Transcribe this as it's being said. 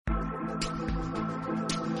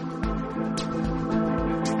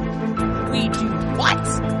we do what?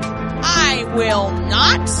 I will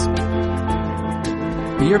not.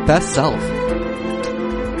 Be your best self.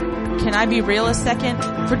 Can I be real a second?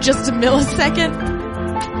 For just a millisecond?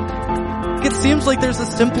 It seems like there's a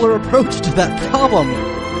simpler approach to that problem.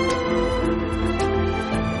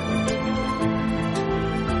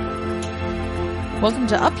 Welcome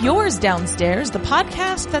to Up Yours Downstairs, the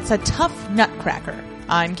podcast that's a tough nutcracker.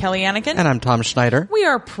 I'm Kelly Anakin. And I'm Tom Schneider. We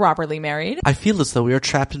are properly married. I feel as though we are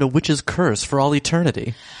trapped in a witch's curse for all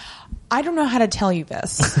eternity. I don't know how to tell you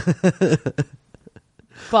this.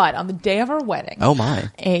 But on the day of our wedding, oh my,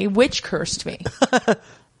 a witch cursed me.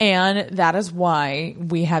 And that is why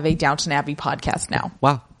we have a Downton Abbey podcast now.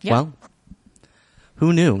 Wow. Yeah. Well,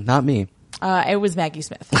 who knew? Not me. It was Maggie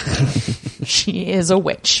Smith. She is a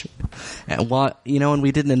witch. And and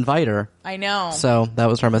we didn't invite her. I know. So that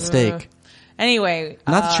was our mistake. Anyway.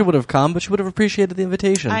 Not that she would have come, but she would have appreciated the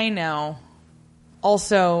invitation. I know.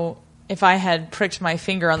 Also, if I had pricked my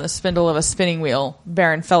finger on the spindle of a spinning wheel,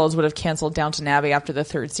 Baron Fellows would have canceled Downton Abbey after the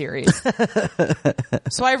third series.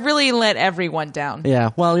 So I really let everyone down.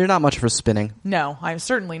 Yeah, well, you're not much for spinning. No, I'm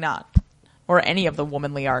certainly not. Or any of the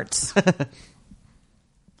womanly arts.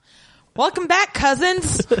 Welcome back,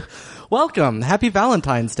 cousins. Welcome. Happy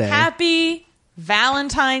Valentine's Day. Happy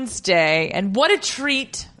Valentine's Day. And what a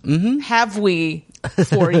treat have we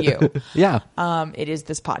for you. Yeah. It is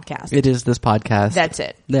this podcast. It is this podcast. That's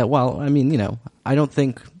it. Yeah, well, I mean, I don't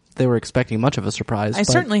think they were expecting much of a surprise. I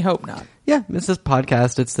certainly hope not. Yeah, it's this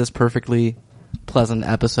podcast. It's this perfectly pleasant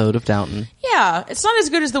episode of Downton. Yeah, it's not as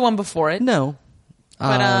good as the one before it. No.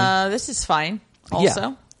 But this is fine also.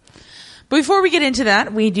 Yeah. But before we get into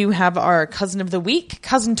that, we do have our Cousin of the Week.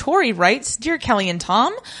 Cousin Tori writes, Dear Kelly and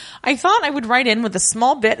Tom, I thought I would write in with a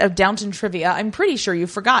small bit of Downton trivia I'm pretty sure you've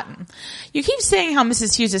forgotten. You keep saying how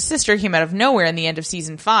Mrs. Hughes' sister came out of nowhere in the end of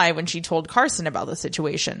season 5 when she told Carson about the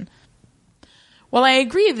situation. While I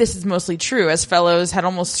agree this is mostly true, as Fellows had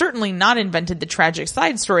almost certainly not invented the tragic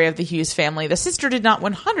side story of the Hughes family, the sister did not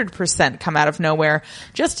 100% come out of nowhere,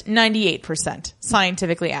 just 98%,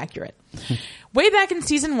 scientifically accurate. Way back in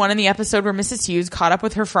season 1 in the episode where Mrs. Hughes caught up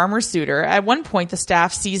with her farmer suitor, at one point the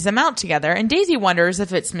staff sees them out together, and Daisy wonders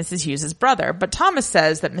if it's Mrs. Hughes' brother, but Thomas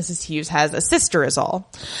says that Mrs. Hughes has a sister is all.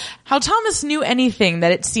 How Thomas knew anything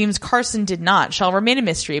that it seems Carson did not shall remain a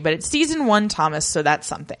mystery, but it's season 1 Thomas, so that's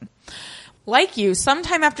something. Like you,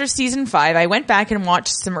 sometime after season 5, I went back and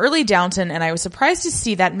watched some early Downton, and I was surprised to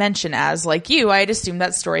see that mention as, like you, I had assumed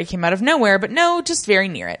that story came out of nowhere, but no, just very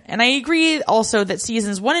near it. And I agree also that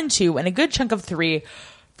seasons 1 and 2, and a good chunk of 3,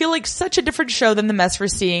 feel like such a different show than the mess we're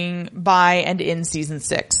seeing by and in season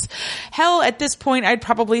 6. Hell, at this point, I'd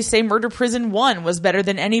probably say Murder Prison 1 was better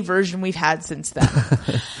than any version we've had since then.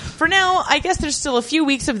 For now, I guess there's still a few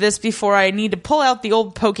weeks of this before I need to pull out the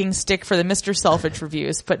old poking stick for the Mr. Selfridge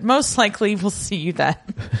reviews, but most likely we'll see you then.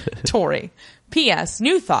 Tori. P.S.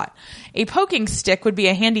 New thought. A poking stick would be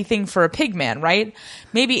a handy thing for a pig man, right?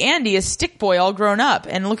 Maybe Andy is stick boy all grown up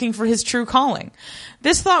and looking for his true calling.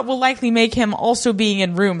 This thought will likely make him also being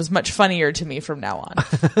in rooms much funnier to me from now on.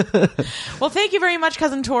 Well, thank you very much,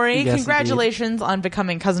 Cousin Tori. Yes, congratulations on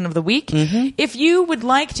becoming Cousin of the Week. Mm-hmm. If you would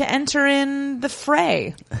like to enter in the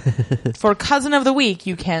fray for Cousin of the Week,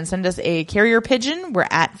 you can send us a carrier pigeon. We're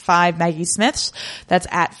at 5 Maggie Smiths. That's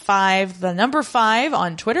at 5, the number 5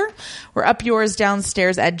 on Twitter. We're up yours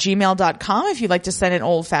downstairs at gmail.com if you'd like to send an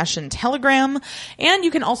old-fashioned telegram. And you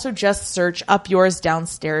can also just search Up Yours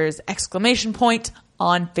Downstairs !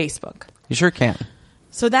 On Facebook. You sure can.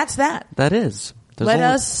 So that's that. That is. Let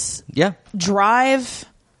us drive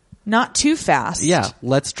not too fast. Yeah,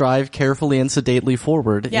 let's drive carefully and sedately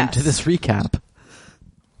forward into this recap.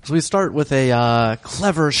 So we start with a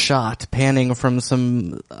clever shot panning from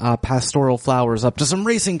some pastoral flowers up to some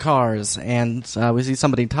racing cars, and we see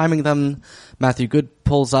somebody timing them. Matthew Good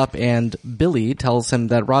pulls up, and Billy tells him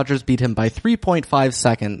that Rogers beat him by 3.5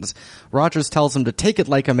 seconds. Rogers tells him to take it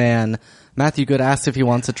like a man. Matthew Good asks if he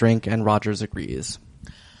wants a drink, and Rogers agrees.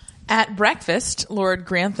 At breakfast, Lord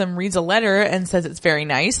Grantham reads a letter and says it's very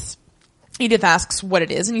nice. Edith asks what it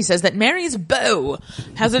is, and he says that Mary's beau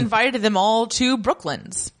has invited them all to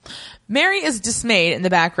Brooklands. Mary is dismayed in the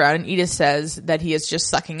background, and Edith says that he is just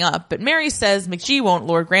sucking up. But Mary says McGee won't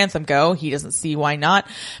Lord Grantham go. He doesn't see why not.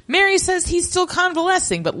 Mary says he's still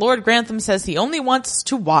convalescing, but Lord Grantham says he only wants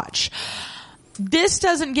to watch. This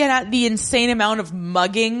doesn't get at the insane amount of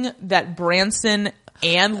mugging that Branson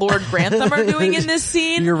and Lord Grantham are doing in this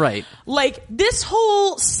scene. You're right. Like, this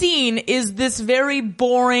whole scene is this very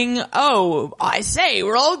boring, oh, I say,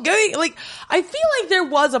 we're all going, like, I feel like there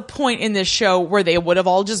was a point in this show where they would have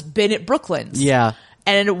all just been at Brooklands. Yeah.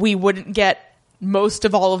 And we wouldn't get most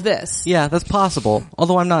of all of this. Yeah, that's possible.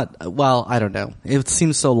 Although I'm not, well, I don't know. It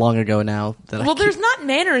seems so long ago now that Well, there's not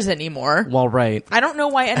manners anymore. Well, right. I don't know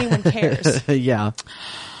why anyone cares. Yeah.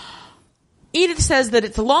 Edith says that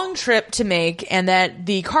it's a long trip to make and that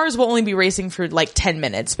the cars will only be racing for like 10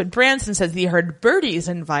 minutes. But Branson says that he heard Birdie's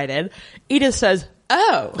invited. Edith says,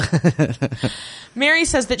 oh. Mary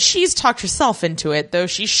says that she's talked herself into it, though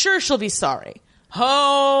she's sure she'll be sorry.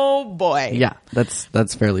 Oh, boy. Yeah,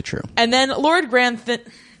 that's fairly true. And then Lord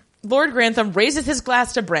Grantham raises his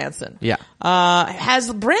glass to Branson. Yeah.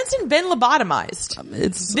 Has Branson been lobotomized?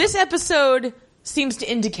 This episode seems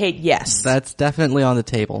to indicate yes. That's definitely on the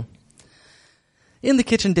table. In the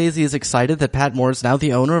kitchen, Daisy is excited that Pat Moore is now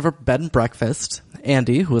the owner of a bed and breakfast.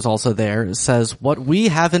 Andy, who is also there, says, what we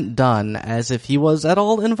haven't done, as if he was at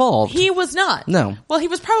all involved. He was not. No. Well, he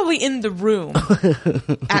was probably in the room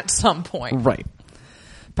at some point. Right.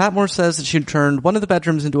 Pat Moore says that she turned one of the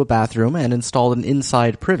bedrooms into a bathroom and installed an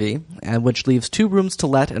inside privy, which leaves 2 rooms to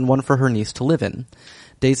let and one for her niece to live in.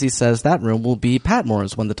 Daisy says that room will be Pat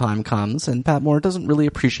Moore's when the time comes, and Pat Moore doesn't really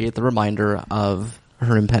appreciate the reminder of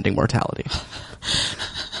her impending mortality.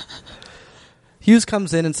 Hughes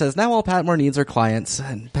comes in and says now all Pat Moore needs are clients,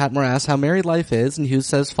 and Pat Moore asks how married life is, and Hughes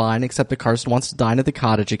says fine, except that Carson wants to dine at the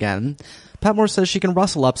cottage again. Pat Moore says she can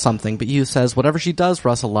rustle up something, but Hughes says whatever she does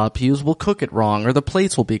rustle up, Hughes will cook it wrong, or the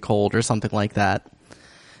plates will be cold, or something like that.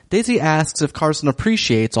 Daisy asks if Carson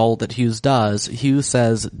appreciates all that Hughes does. Hughes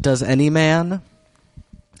says, does any man?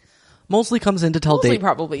 Molesley comes in to tell Daisy... Molesley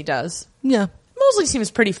probably does. Yeah. Molesley seems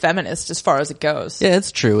pretty feminist as far as it goes. Yeah,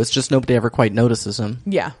 it's true. It's just nobody ever quite notices him.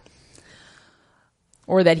 Yeah.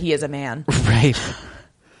 Or that he is a man. Right.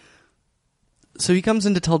 So he comes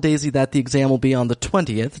in to tell Daisy that the exam will be on the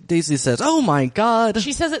 20th. Daisy says, oh my God.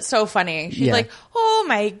 She says it so funny. She's like, oh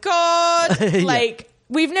my God. Like,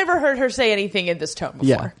 we've never heard her say anything in this tone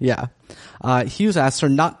before. Yeah. Hughes asks her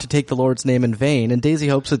not to take the Lord's name in vain, and Daisy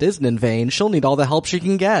hopes it isn't in vain. She'll need all the help she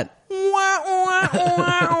can get.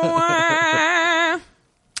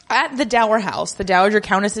 At the Dower House, the Dowager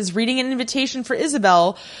Countess is reading an invitation for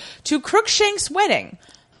Isabel to Crookshank's wedding.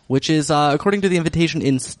 Which is, according to the invitation,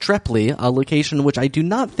 in Strepley, a location which I do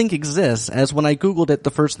not think exists, as when I Googled it,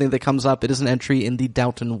 the first thing that comes up, it is an entry in the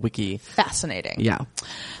Downton Wiki. Fascinating. Yeah.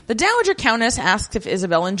 The Dowager Countess asks if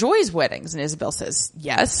Isabel enjoys weddings, and Isabel says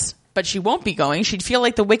yes, but she won't be going. She'd feel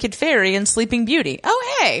like the Wicked Fairy in Sleeping Beauty.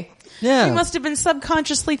 Oh, hey. Yeah. We must have been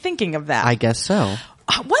subconsciously thinking of that. I guess so.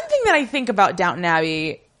 One thing that I think about Downton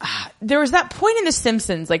Abbey, there was that point in The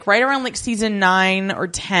Simpsons, like right around like season 9 or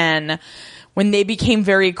 10, when they became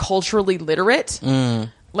very culturally literate.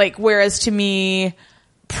 Like, whereas to me,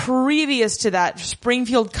 previous to that,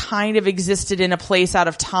 Springfield kind of existed in a place out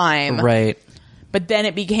of time. Right. But then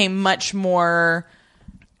it became much more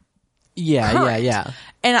current. Yeah.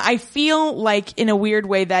 And I feel like, in a weird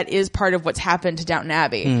way, that is part of what's happened to Downton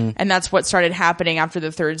Abbey. And that's what started happening after the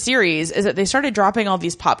 3rd series, is that they started dropping all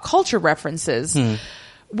these pop culture references,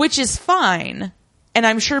 which is fine. And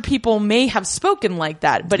I'm sure people may have spoken like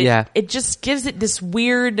that, but it just gives it this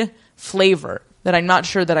weird flavor that I'm not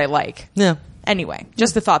sure that I like. Yeah. Anyway,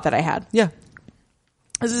 just the thought that I had. Yeah.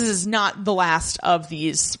 This is not the last of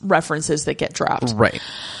these references that get dropped. Right.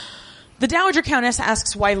 The Dowager Countess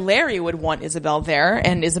asks why Larry would want Isabel there,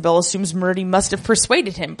 and Isabel assumes Murdy must have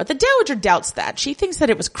persuaded him. But the Dowager doubts that. She thinks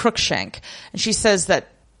that it was Crookshank, and she says that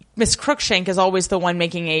Miss Crookshank is always the one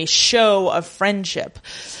making a show of friendship.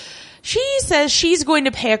 She says she's going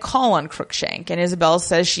to pay a call on Crookshank, and Isabel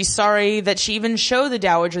says she's sorry that she even showed the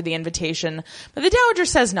Dowager the invitation, but the Dowager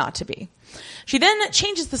says not to be. She then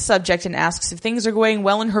changes the subject and asks if things are going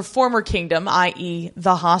well in her former kingdom, i.e.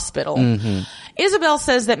 the hospital. Isabel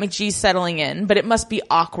says that McGee's settling in, but it must be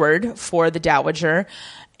awkward for the Dowager.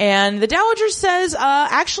 And the Dowager says,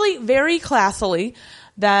 actually very classily,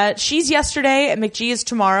 that she's yesterday and McGee is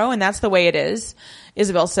tomorrow, and that's the way it is.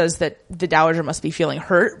 Isabel says that the Dowager must be feeling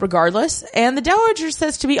hurt regardless. And the Dowager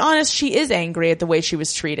says, to be honest, she is angry at the way she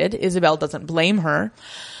was treated. Isabel doesn't blame her.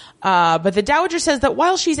 But the Dowager says that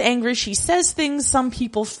while she's angry, she says things some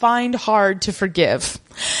people find hard to forgive.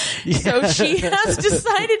 Yeah. So she has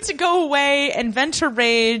decided to go away and vent her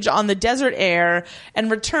rage on the desert air and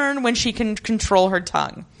return when she can control her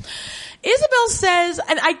tongue. Isabel says,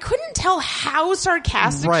 and I couldn't tell how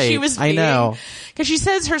sarcastic she was being. I know. Because she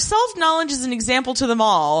says her self-knowledge is an example to them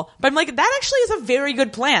all. But I'm like, that actually is a very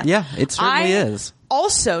good plan. Yeah, it certainly is.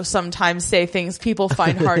 Also sometimes say things people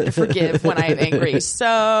find hard to forgive when I'm angry.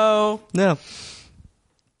 So... No.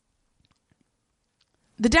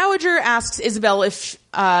 The Dowager asks Isabel if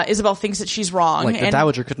Isabel thinks that she's wrong. Like, the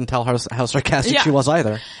Dowager couldn't tell how sarcastic she was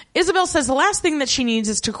either. Isabel says the last thing that she needs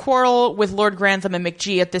is to quarrel with Lord Grantham and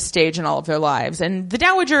McGee at this stage in all of their lives. And the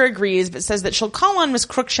Dowager agrees, but says that she'll call on Miss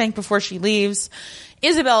Crookshank before she leaves.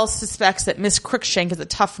 Isabel suspects that Miss Crookshank is a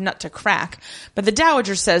tough nut to crack, but the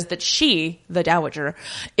Dowager says that she, the Dowager,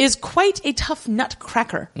 is quite a tough nut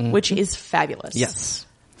cracker, which is fabulous. Yes.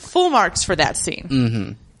 Full marks for that scene.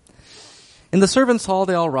 Mm-hmm. In the servants' hall,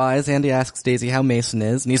 they all rise. Andy asks Daisy how Mason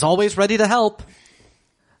is, and he's always ready to help.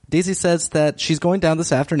 Daisy says that she's going down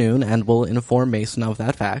this afternoon and will inform Mason of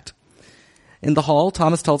that fact. In the hall,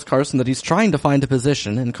 Thomas tells Carson that he's trying to find a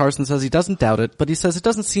position, and Carson says he doesn't doubt it, but he says it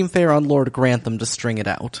doesn't seem fair on Lord Grantham to string it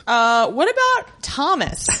out. What about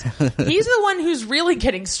Thomas? He's the one who's really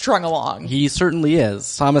getting strung along. He certainly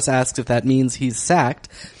is. Thomas asks if that means he's sacked.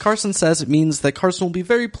 Carson says it means that Carson will be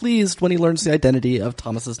very pleased when he learns the identity of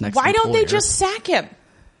Thomas's next employer. Why don't they just sack him?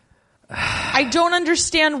 I don't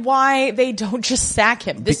understand why they don't just sack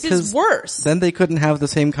him. This is worse. Then they couldn't have the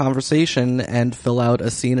same conversation and fill out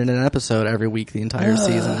a scene in an episode every week the entire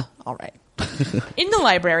season. All right. In the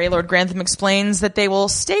library, Lord Grantham explains that they will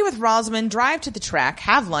stay with Rosamond, drive to the track,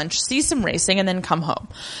 have lunch, see some racing, and then come home.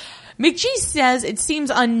 McGee says it seems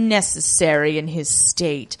unnecessary in his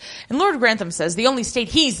state. And Lord Grantham says the only state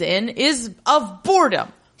he's in is of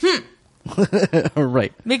boredom.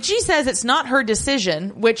 Right. McGee says it's not her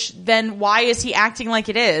decision, which then why is he acting like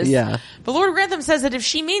it is? Yeah. But Lord Grantham says that if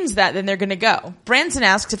she means that, then they're going to go. Branson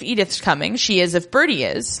asks if Edith's coming. She is if Bertie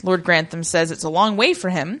is. Lord Grantham says it's a long way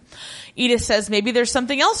for him. Edith says maybe there's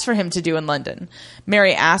something else for him to do in London.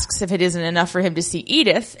 Mary asks if it isn't enough for him to see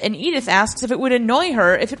Edith, and Edith asks if it would annoy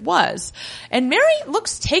her if it was. And Mary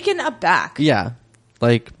looks taken aback. Yeah.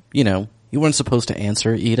 Like, you weren't supposed to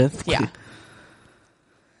answer, Edith. Yeah.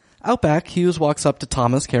 Out back, Hughes walks up to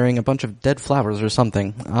Thomas carrying a bunch of dead flowers or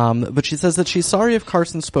something. But she says that she's sorry if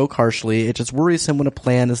Carson spoke harshly. It just worries him when a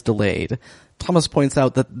plan is delayed. Thomas points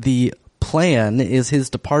out that the plan is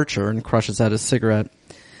his departure and crushes out his cigarette.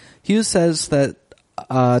 Hughes says that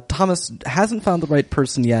Thomas hasn't found the right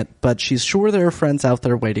person yet, but she's sure there are friends out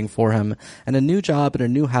there waiting for him, and a new job and a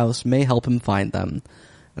new house may help him find them.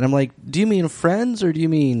 And I'm like, do you mean friends or do you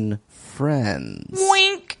mean friends?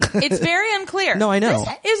 Wink. It's very unclear. No, I know.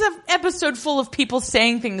 This is an episode full of people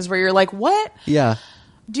saying things where you're like, what? Yeah.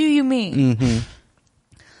 Do you mean? Mm-hmm.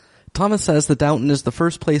 Thomas says that Downton is the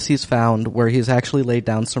first place he's found where he's actually laid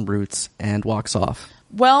down some roots and walks off.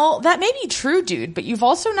 Well, that may be true, dude, but you've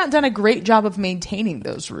also not done a great job of maintaining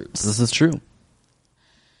those roots. This is true.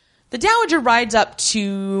 The Dowager rides up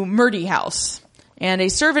to Murdy House, and a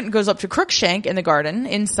servant goes up to Crookshank in the garden.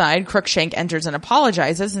 Inside, Crookshank enters and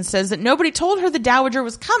apologizes and says that nobody told her the Dowager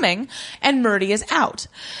was coming, and Murdy is out.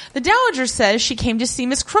 The Dowager says she came to see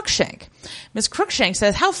Miss Crookshank. Miss Crookshank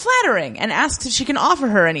says, how flattering, and asks if she can offer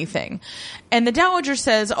her anything. And the Dowager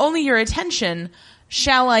says, only your attention.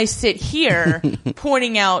 Shall I sit here?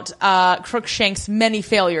 Pointing out Crookshank's many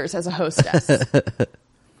failures as a hostess.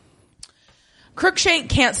 Crookshank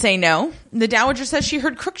can't say no. The Dowager says she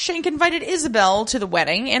heard Crookshank invited Isabel to the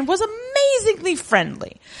wedding and was amazingly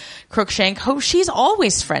friendly. Crookshank, oh, she's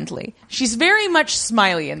always friendly. She's very much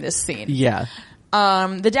smiley in this scene. Yeah.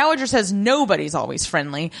 The Dowager says nobody's always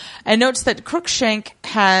friendly and notes that Crookshank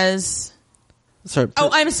has...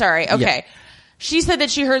 I'm sorry. Okay. Yeah. She said that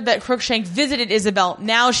she heard that Crookshank visited Isabel.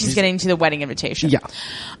 Now she's getting to the wedding invitation. Yeah.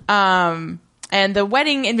 And the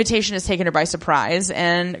wedding invitation has taken her by surprise.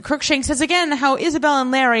 And Crookshank says again how Isabel and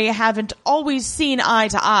Larry haven't always seen eye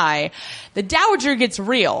to eye. The Dowager gets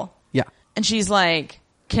real. Yeah. And she's like,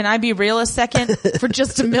 can I be real a second? For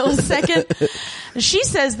just a millisecond? She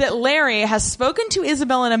says that Larry has spoken to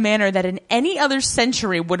Isabel in a manner that in any other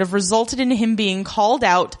century would have resulted in him being called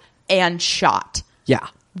out and shot. Yeah.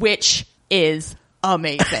 Which is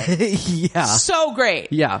amazing. Yeah. So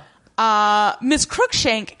great. Yeah. Miss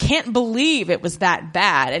Crookshank can't believe it was that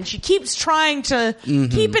bad, and she keeps trying to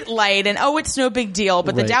keep it light and, it's no big deal,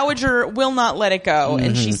 but the Dowager will not let it go,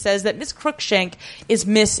 and she says that Miss Crookshank is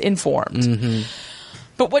misinformed.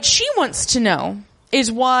 But what she wants to know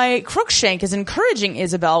is why Crookshank is encouraging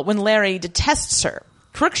Isabel when Larry detests her.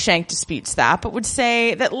 Crookshank disputes that, but would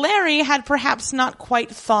say that Larry had perhaps not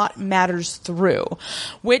quite thought matters through,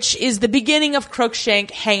 which is the beginning of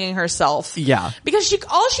Crookshank hanging herself. Yeah. Because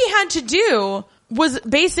all she had to do was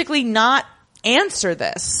basically not answer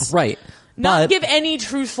this. Right. Not give any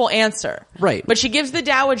truthful answer. Right. But she gives the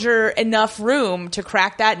Dowager enough room to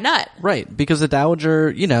crack that nut. Right. Because the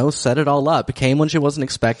Dowager, set it all up. It came when she wasn't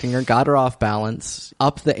expecting her, got her off balance,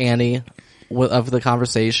 upped the ante of the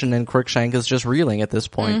conversation, and Crookshank is just reeling at this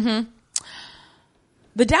point.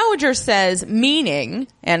 The Dowager says, meaning,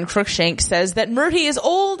 and Crookshank says that Murty is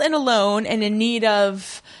old and alone and in need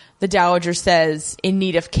of, the Dowager says, in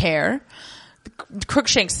need of care.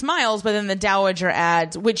 Crookshank smiles, but then the Dowager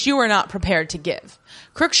adds, which you are not prepared to give.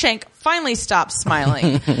 Crookshank finally stops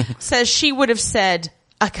smiling, says she would have said,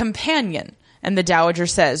 a companion. And the Dowager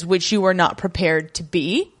says, which you are not prepared to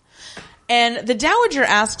be. And the Dowager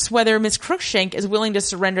asks whether Miss Crookshank is willing to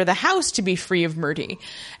surrender the house to be free of Murty.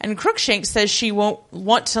 And Crookshank says she won't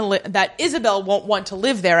want to that Isabel won't want to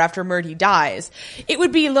live there after Murty dies. It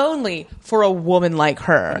would be lonely for a woman like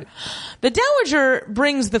her. The Dowager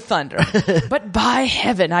brings the thunder. But by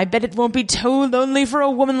heaven, I bet it won't be too lonely for a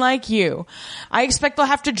woman like you. I expect they'll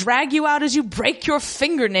have to drag you out as you break your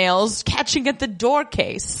fingernails catching at the door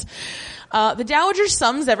case. The Dowager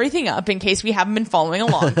sums everything up in case we haven't been following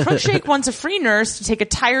along. Crookshank wants a free nurse to take a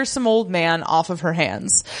tiresome old man off of her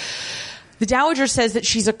hands. The Dowager says that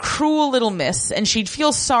she's a cruel little miss and she'd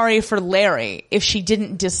feel sorry for Larry if she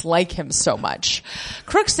didn't dislike him so much.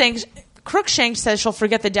 Crookshank says she'll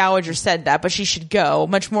forget the Dowager said that, but she should go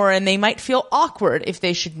much more, and they might feel awkward if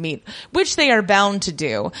they should meet, which they are bound to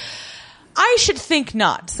do. I should think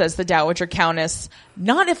not, says the Dowager Countess.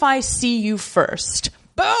 Not if I see you first.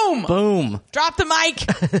 Boom! Boom. Drop the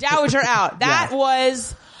mic. Dowager out. That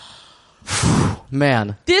was...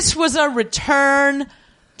 Man. This was a return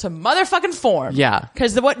to motherfucking form. Yeah.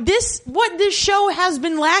 Because what this show has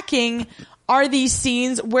been lacking are these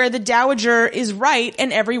scenes where the Dowager is right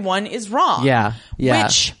and everyone is wrong. Yeah. Yeah.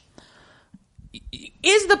 Which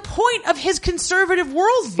is the point of his conservative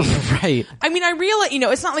worldview. Right. I mean, I realize,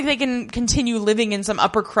 it's not like they can continue living in some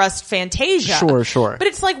upper crust Fantasia. Sure. But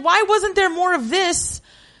it's like, why wasn't there more of this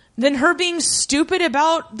than her being stupid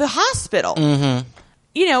about the hospital?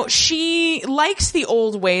 Mm-hmm. She likes the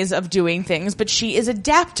old ways of doing things, but she is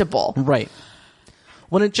adaptable. Right.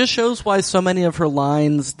 When it just shows why so many of her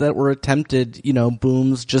lines that were attempted,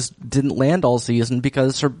 booms just didn't land all season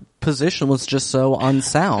because her position was just so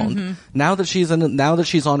unsound. Mm-hmm. Now that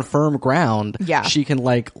she's on firm ground, she can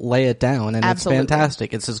lay it down, and Absolutely. It's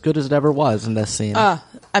fantastic. It's as good as it ever was in this scene.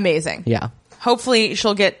 Amazing. Yeah. Hopefully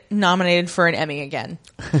she'll get nominated for an Emmy again.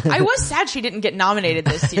 I was sad she didn't get nominated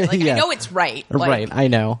this year. I know it's right. Right, I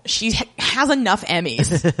know. She has enough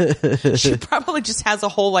Emmys. She probably just has a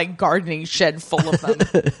whole gardening shed full of them.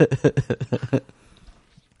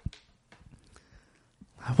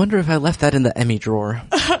 I wonder if I left that in the Emmy drawer.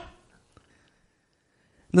 In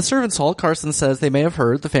the servants' hall, Carson says they may have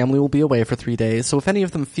heard the family will be away for 3 days, so if any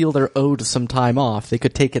of them feel they're owed some time off, they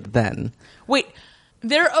could take it then. Wait.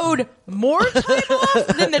 They're owed more time off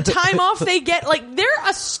than the time off they get. They're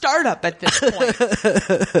a startup at this point.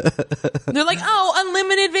 They're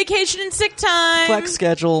unlimited vacation and sick time. Flex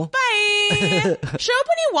schedule. Bye. Show up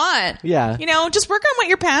when you want. Yeah. Just work on what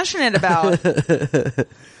you're passionate about.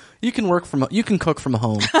 You can cook from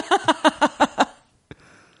home.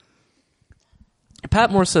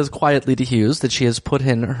 Patmore says quietly to Hughes that she has put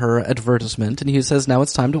in her advertisement, and Hughes says now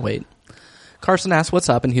it's time to wait. Carson asks what's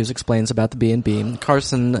up, and Hughes explains about the B&B.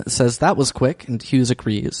 Carson says that was quick, and Hughes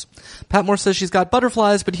agrees. Patmore says she's got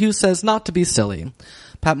butterflies, but Hughes says not to be silly.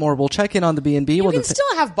 Patmore will check in on the B&B. You can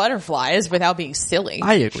still have butterflies without being silly.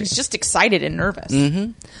 I agree. She's just excited and nervous.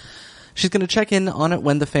 Mm-hmm. She's going to check in on it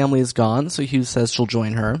when the family is gone, so Hughes says she'll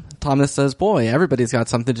join her. Thomas says, boy, everybody's got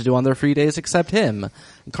something to do on their free days except him.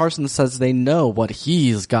 And Carson says they know what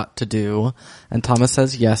he's got to do. And Thomas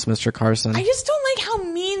says, yes, Mr. Carson. I just don't like how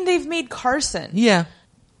mean they've made Carson. Yeah.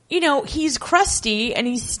 He's crusty and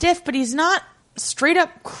he's stiff, but he's not straight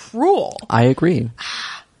up cruel. I agree.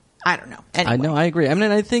 I don't know. Anyway. I agree. I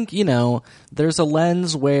mean, I think, there's a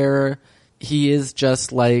lens where he is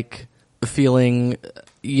just feeling,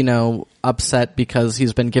 upset because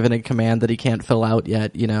he's been given a command that he can't fill out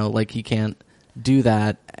yet, he can't do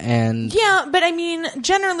that. And yeah, but I mean,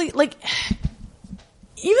 generally,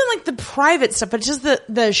 even the private stuff, but just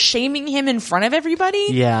the shaming him in front of everybody.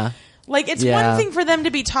 Yeah. It's one thing for them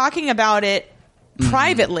to be talking about it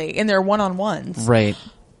privately in their one-on-ones. Right.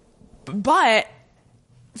 But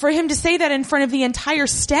for him to say that in front of the entire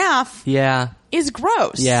staff is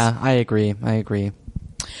gross. Yeah, I agree.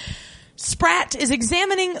 Spratt is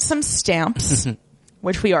examining some stamps,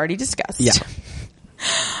 which we already discussed. Yeah.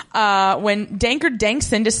 When Danker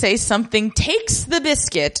danks in to say something takes the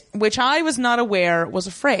biscuit, which I was not aware was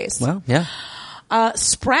a phrase. Well, yeah.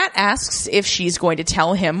 Spratt asks if she's going to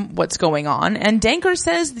tell him what's going on, and Danker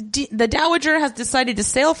says the Dowager has decided to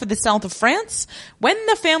sail for the south of France when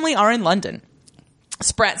the family are in London.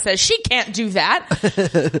 Spratt says she can't do that.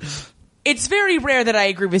 It's very rare that I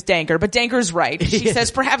agree with Danker, but Danker's right. She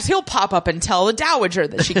says perhaps he'll pop up and tell the Dowager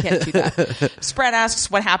that she can't do that. Spratt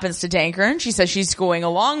asks what happens to Danker, and she says she's going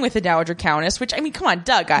along with the Dowager Countess, which, I mean, come on,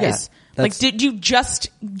 duh, guys. Yeah, like, did you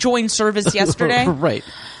just join service yesterday? Right.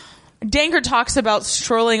 Danker talks about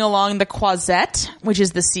strolling along the Croisette, which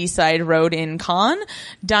is the seaside road in Cannes,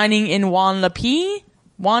 dining in Juan Lapi?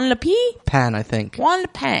 Pan, I think. Juan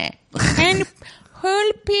Lapan.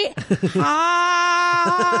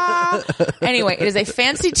 Anyway, it is a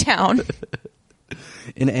fancy town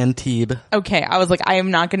in Antibes. Okay, I was like, I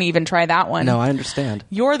am not going to even try that one. No, I understand.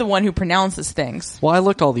 You're the one who pronounces things. Well, I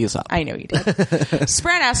looked all these up. I know you did.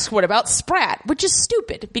 Spratt asks, what about Spratt? Which is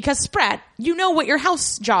stupid, because Spratt, you know what your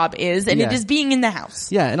house job is, and it is being in the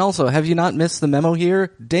house. Yeah, and also, have you not missed the memo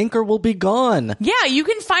here? Danker will be gone. Yeah, you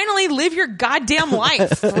can finally live your goddamn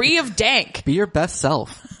life free of Dank. Be your best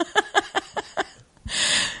self.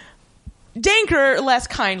 Danker less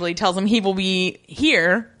kindly tells him he will be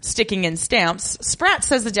here, sticking in stamps. Spratt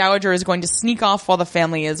says the Dowager is going to sneak off while the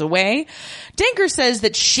family is away. Danker says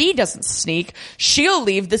that she doesn't sneak. She'll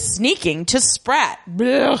leave the sneaking to Spratt.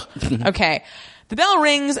 Okay. The bell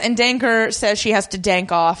rings and Danker says she has to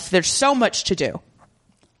dank off. There's so much to do.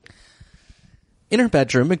 In her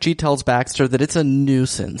bedroom, McGee tells Baxter that it's a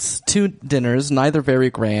nuisance. 2 dinners, neither very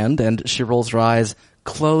grand, and she rolls her eyes.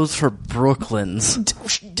 Clothes for Brooklands.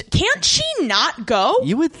 Can't she not go?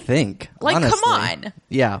 You would think. Like, honestly. come on.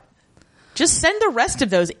 Yeah. Just send the rest of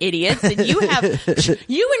those idiots and you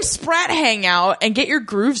and Spratt hang out and get your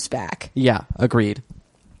grooves back. Yeah, agreed.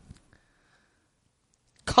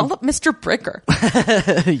 Call up Mr. Bricker.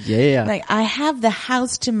 Yeah. Like, I have the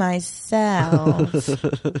house to myself.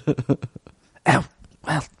 Ow.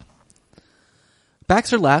 Well.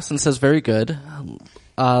 Baxter laughs and says, very good.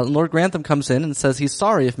 Lord Grantham comes in and says he's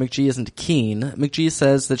sorry if McGee isn't keen. McGee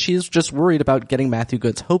says that she's just worried about getting Matthew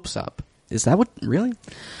Good's hopes up. Is that what? Really?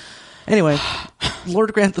 Anyway,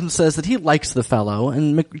 Lord Grantham says that he likes the fellow,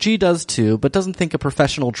 and McGee does too, but doesn't think a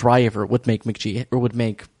professional driver would make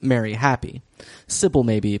Mary happy. Sybil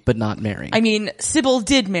maybe, but not Mary. I mean, Sybil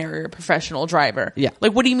did marry a professional driver. Yeah.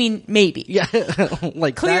 Like, what do you mean, maybe? Yeah.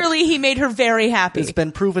 Like, clearly he made her very happy. It's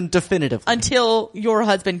been proven definitively. Until your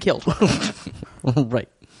husband killed her. Right.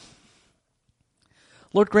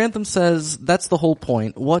 Lord Grantham says that's the whole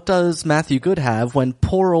point. What does Matthew Good have when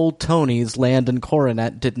poor old Tony's land and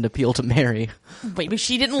coronet didn't appeal to Mary? Maybe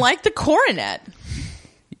she didn't like the coronet.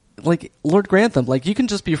 Like, Lord Grantham, like, you can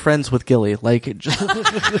just be friends with Gilly. Like,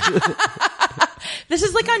 This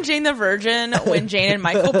is like on Jane the Virgin when Jane and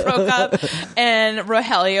Michael broke up and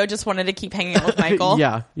Rogelio just wanted to keep hanging out with Michael.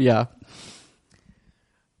 Yeah.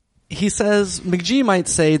 He says McGee might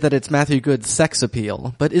say that it's Matthew Good's sex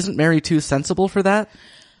appeal, but isn't Mary too sensible for that?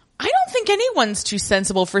 I don't think anyone's too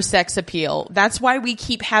sensible for sex appeal. That's why we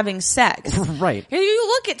keep having sex. Right. If you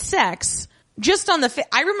look at sex, just on the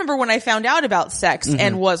I remember when I found out about sex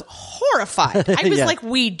and was horrified. I was like,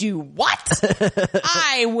 we do what?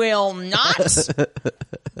 I will not.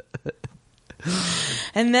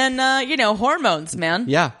 And then, hormones, man.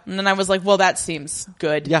 Yeah. And then I was like, well, that seems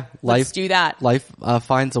good. Yeah. Let's do that. Life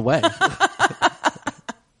finds a way.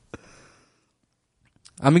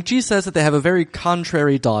 McGee says that they have a very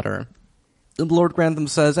contrary daughter. Lord Grantham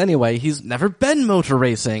says, anyway, he's never been motor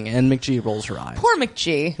racing, and McGee rolls her eyes. Poor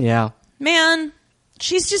McGee. Yeah. Man,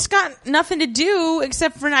 she's just got nothing to do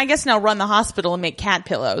except for, I guess, now run the hospital and make cat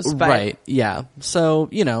pillows. But right, yeah. So,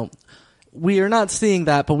 we are not seeing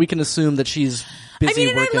that, but we can assume that she's busy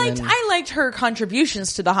working. I liked her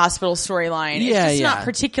contributions to the hospital storyline. Yeah, it's just not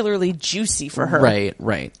particularly juicy for her.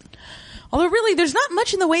 Right. Although really, there's not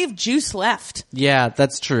much in the way of juice left. Yeah,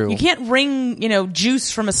 that's true. You can't wring,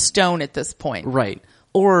 juice from a stone at this point. Right.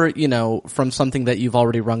 Or, from something that you've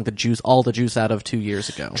already wrung all the juice out of 2 years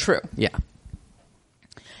ago. True. Yeah.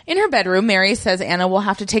 In her bedroom, Mary says Anna will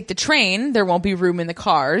have to take the train. There won't be room in the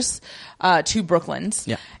cars, to Brooklands.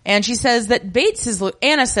 Yeah. And she says that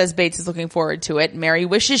Anna says Bates is looking forward to it. Mary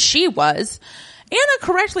wishes she was. Anna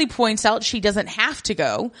correctly points out she doesn't have to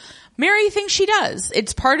go. Mary thinks she does.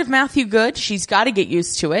 It's part of Matthew Good. She's got to get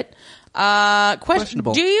used to it.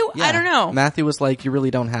 Questionable. Do you? Yeah. I don't know. Matthew was like, you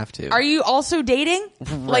really don't have to. Are you also dating?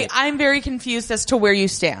 Right. Like, I'm very confused as to where you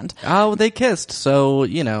stand. Oh, they kissed, so,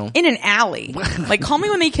 In an alley. Like, call me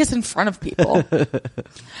when they kiss in front of people.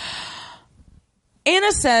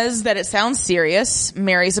 Anna says that it sounds serious.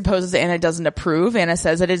 Mary supposes Anna doesn't approve. Anna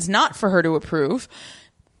says that it's not for her to approve.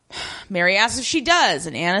 Mary asks if she does,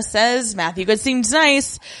 and Anna says Matthew Good seems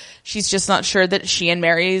nice. She's just not sure that she and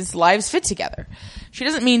Mary's lives fit together. She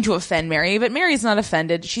doesn't mean to offend Mary, but Mary's not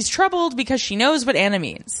offended. She's troubled because she knows what Anna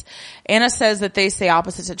means. Anna says that they say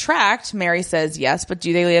opposites attract. Mary says yes, but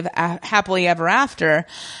do they live happily ever after?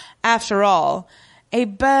 After all, a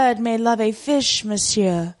bird may love a fish,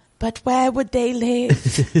 monsieur, but where would they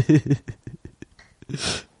live?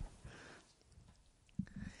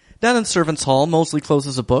 Down in Servants' Hall, Mosley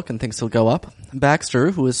closes a book and thinks he'll go up.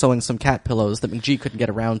 Baxter, who is sewing some cat pillows that McGee couldn't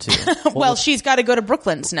get around to. Well, she's got to go to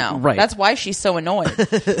Brooklands now. Right. That's why she's so annoyed.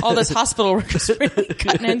 All this hospital work is really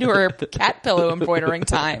cutting into her cat pillow embroidering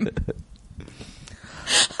time.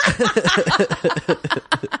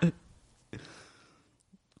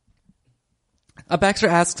 Baxter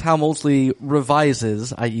asks how Mosley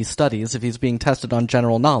revises, i.e. studies, if he's being tested on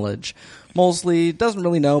general knowledge. Mosley doesn't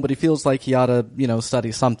really know, but he feels like he ought to,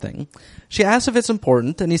 study something. She asks if it's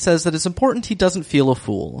important, and he says that it's important he doesn't feel a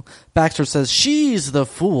fool. Baxter says she's the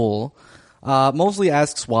fool. Mosley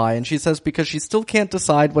asks why, and she says because she still can't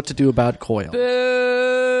decide what to do about Coyle.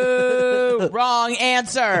 Boo! Wrong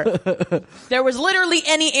answer. There was literally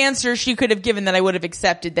any answer she could have given that I would have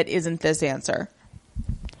accepted that isn't this answer.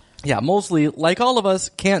 Yeah, Mosley, like all of us,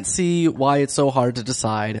 can't see why it's so hard to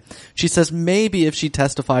decide. She says maybe if she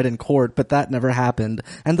testified in court, but that never happened,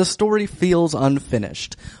 and the story feels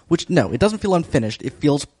unfinished. Which, no, it doesn't feel unfinished. It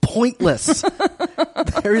feels pointless.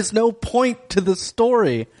 There is no point to the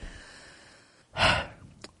story.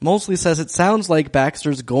 Mosley says it sounds like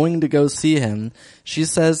Baxter's going to go see him. She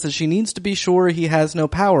says that she needs to be sure he has no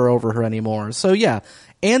power over her anymore. So yeah,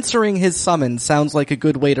 answering his summons sounds like a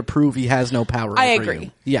good way to prove he has no power over you. I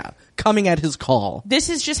agree. Yeah, coming at his call. This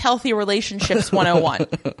is just healthy relationships 101.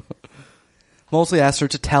 Mosley asks her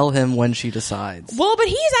to tell him when she decides. Well, but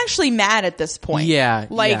he's actually mad at this point. Yeah.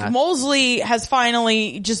 Mosley has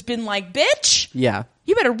finally just been like, bitch. Yeah.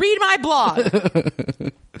 You better read my blog.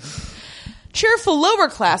 Cheerful lower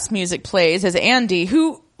class music plays as Andy,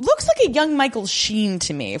 who looks like a young Michael Sheen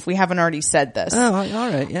to me, if we haven't already said this. Oh,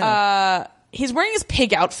 all right, yeah. He's wearing his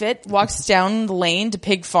pig outfit, walks down the lane to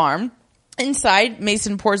Pig Farm. Inside,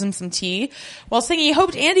 Mason pours him some tea while saying he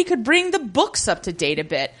hoped Andy could bring the books up to date a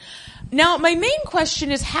bit. Now, my main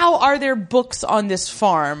question is, how are there books on this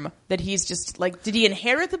farm that he's just, did he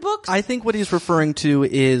inherit the books? I think what he's referring to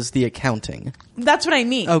is the accounting. That's what I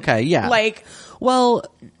mean. Okay, yeah.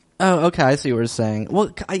 Oh, okay, I see what you're saying.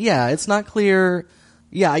 Well, yeah, it's not clear.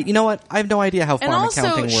 Yeah, you know what? I have no idea how farm accounting works.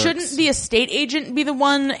 And also, shouldn't the estate agent be the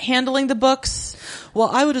one handling the books? Well,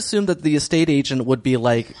 I would assume that the estate agent would be,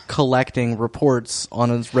 collecting reports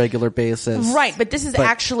on a regular basis. Right, but this is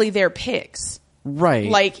actually their pigs.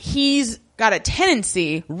 Right. He's got a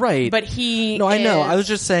tenancy. Right. But he No, I know. I was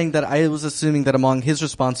just saying that I was assuming that among his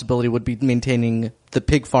responsibility would be maintaining the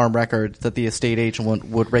pig farm record that the estate agent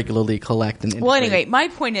would regularly collect and integrate. Well, anyway, my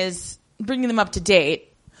point is bringing them up to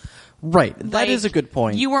date. Right. That is a good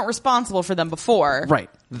point. You weren't responsible for them before. Right.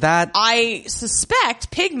 That I suspect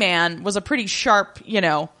Pigman was a pretty sharp,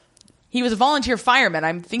 he was a volunteer fireman.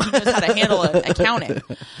 I think he knows how to handle accounting.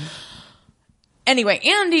 Anyway,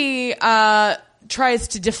 Andy tries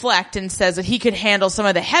to deflect and says that he could handle some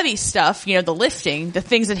of the heavy stuff, the lifting, the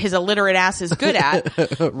things that his illiterate ass is good at.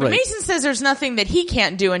 Right. But Mason says there's nothing that he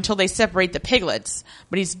can't do until they separate the piglets.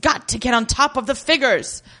 But he's got to get on top of the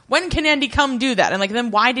figures. When can Andy come do that? And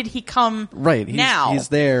then why did he come now? He's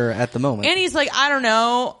there at the moment. And he's I don't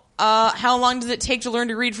know. How long does it take to learn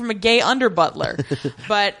to read from a gay under-butler?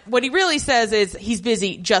 But what he really says is he's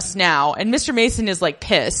busy just now. And Mr. Mason is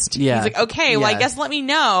pissed. Yeah. He's okay, well, I guess let me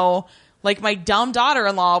know. My dumb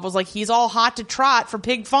daughter-in-law was he's all hot to trot for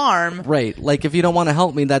Pig Farm. Right. If you don't want to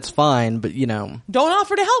help me, that's fine, but Don't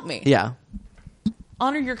offer to help me. Yeah.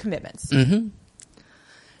 Honor your commitments. Mm-hmm.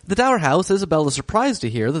 The Dower House, Isabel is surprised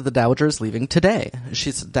to hear that the Dowager is leaving today.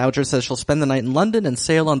 Dowager says she'll spend the night in London and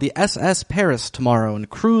sail on the SS Paris tomorrow and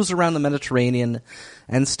cruise around the Mediterranean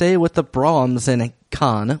and stay with the Brahms and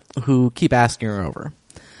Khan, who keep asking her over.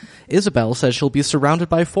 Isabel says she'll be surrounded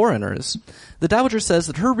by foreigners. The Dowager says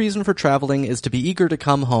that her reason for traveling is to be eager to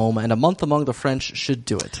come home, and a month among the French should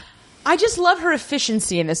do it. I just love her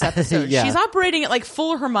efficiency in this episode. Yeah. She's operating at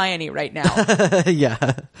full Hermione right now.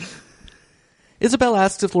 Yeah. Isabel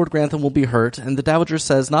asks if Lord Grantham will be hurt, and the Dowager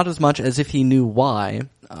says not as much as if he knew why,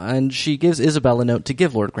 and she gives Isabel a note to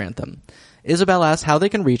give Lord Grantham. Isabel asks how they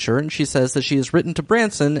can reach her, and she says that she has written to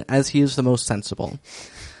Branson as he is the most sensible.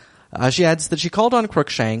 She adds that she called on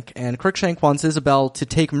Crookshank, and Crookshank wants Isabel to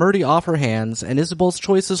take Murdy off her hands, and Isabel's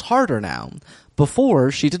choice is harder now. Before,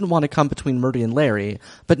 she didn't want to come between Murdy and Larry,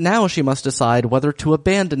 but now she must decide whether to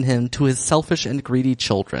abandon him to his selfish and greedy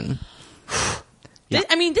children. Yeah.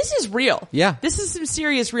 This is real. Yeah. This is some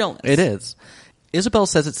serious realness. It is. Isabel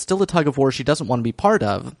says it's still a tug of war she doesn't want to be part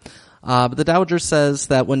of. But the Dowager says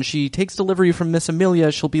that when she takes delivery from Miss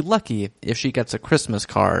Amelia, she'll be lucky if she gets a Christmas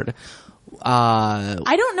card.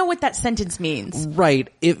 I don't know what that sentence means. Right.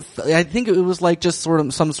 I think it was like just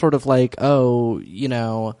some sort of like,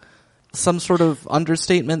 some sort of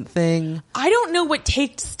understatement thing. I don't know what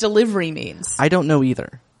takes delivery means. I don't know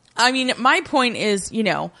either. I mean, my point is,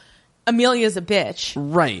 Amelia's a bitch.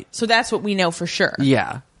 Right. So that's what we know for sure.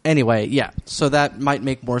 Yeah. Anyway, yeah. So that might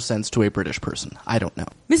make more sense to a British person. I don't know.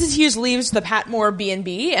 Mrs. Hughes leaves the Patmore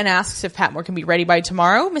B&B and asks if Patmore can be ready by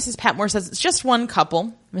tomorrow. Mrs. Patmore says it's just one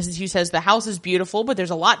couple. Mrs. Hughes says the house is beautiful, but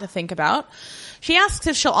there's a lot to think about. She asks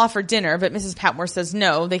if she'll offer dinner, but Mrs. Patmore says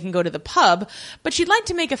no, they can go to the pub, but she'd like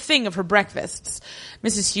to make a thing of her breakfasts.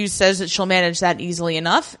 Mrs. Hughes says that she'll manage that easily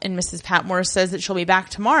enough, and Mrs. Patmore says that she'll be back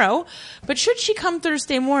tomorrow, but should she come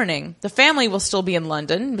Thursday morning? The family will still be in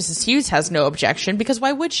London. Mrs. Hughes has no objection, because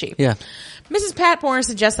why would she? Yeah. Mrs. Patmore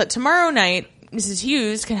suggests that tomorrow night, Mrs.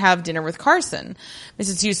 Hughes can have dinner with Carson.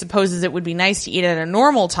 Mrs. Hughes supposes it would be nice to eat at a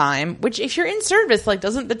normal time, which if you're in service,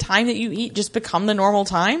 doesn't the time that you eat just become the normal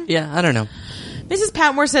time? Yeah, I don't know. Mrs.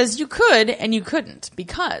 Patmore says you could and you couldn't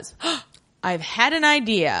because I've had an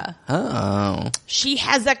idea. Oh. She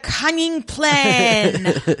has a cunning plan.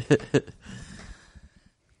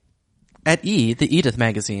 At E, the Edith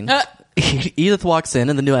magazine, Edith walks in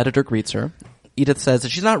and the new editor greets her. Edith says that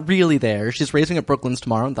she's not really there. She's racing at Brooklands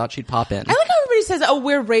tomorrow and thought she'd pop in. I like how everybody says, oh,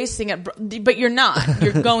 we're racing but you're not.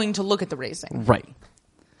 You're going to look at the racing. Right.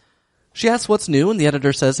 She asks what's new, and the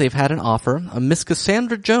editor says they've had an offer. A Miss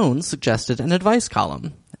Cassandra Jones suggested an advice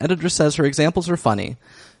column. Editor says her examples are funny.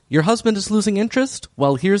 Your husband is losing interest?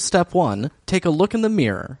 Well, here's step 1. Take a look in the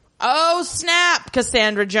mirror. Oh, snap,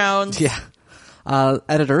 Cassandra Jones. Yeah.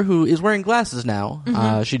 Editor, who is wearing glasses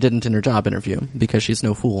now, she didn't in her job interview because she's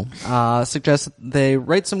no fool, suggests they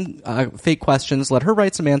write some fake questions, let her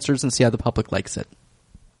write some answers, and see how the public likes it.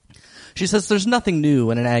 She says there's nothing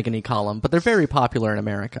new in an agony column, but they're very popular in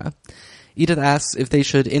America. Edith asks if they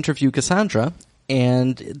should interview Cassandra,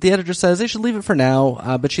 and the editor says they should leave it for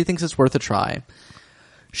now, but she thinks it's worth a try.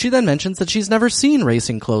 She then mentions that she's never seen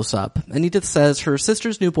racing close up, and Edith says her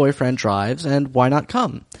sister's new boyfriend drives, and why not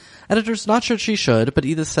come? Editor's not sure she should, but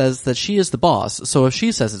Edith says that she is the boss, so if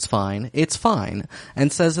she says it's fine,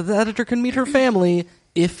 and says that the editor can meet her family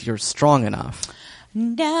if you're strong enough.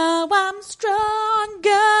 Now I'm stronger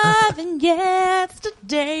than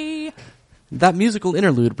yesterday. That musical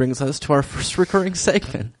interlude brings us to our first recurring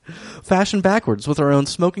segment, Fashion Backwards, with our own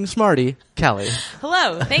smoking smarty, Kelly.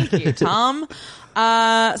 Hello, thank you, Tom.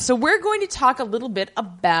 So we're going to talk a little bit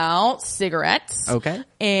about cigarettes. Okay.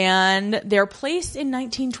 And their place in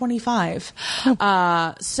 1925.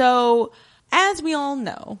 So, as we all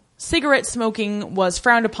know, cigarette smoking was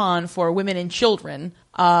frowned upon for women and children,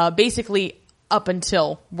 basically up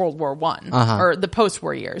until World War I, or the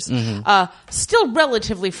post-war years. Still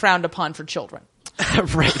relatively frowned upon for children.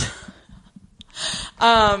 Right.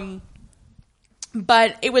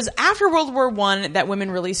 But it was after World War I that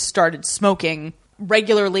women really started smoking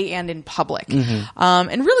regularly and in public.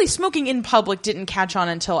 And really smoking in public didn't catch on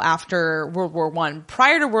until after World War I.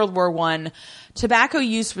 Prior to World War I, tobacco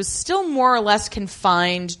use was still more or less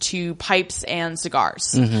confined to pipes and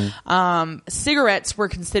cigars. Cigarettes were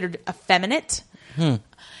considered effeminate.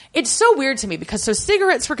 It's so weird to me because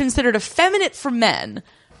cigarettes were considered effeminate for men,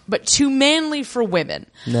 but too manly for women.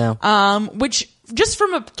 No. Which, just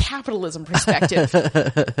from a capitalism perspective,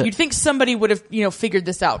 you'd think somebody would have, figured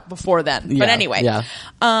this out before then. Yeah, but anyway. Yeah.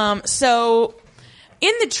 So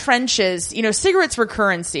in the trenches, cigarettes were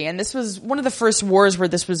currency, and this was one of the first wars where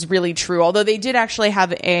this was really true. Although they did actually have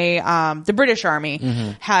the British Army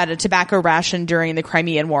had a tobacco ration during the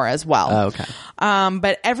Crimean War as well. Oh, okay.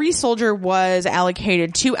 But every soldier was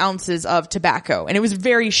allocated 2 ounces of tobacco, and it was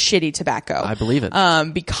very shitty tobacco. I believe it.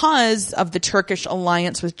 Because of the Turkish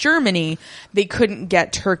alliance with Germany, they couldn't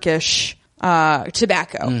get Turkish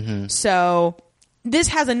tobacco. So this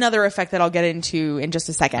has another effect that I'll get into in just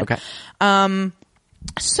a second. Okay.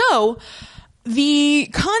 So the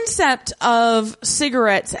concept of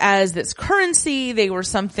cigarettes as this currency, they were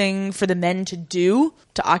something for the men to do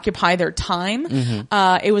to occupy their time.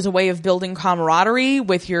 It was a way of building camaraderie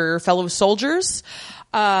with your fellow soldiers.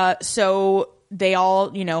 So they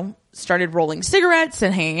all, started rolling cigarettes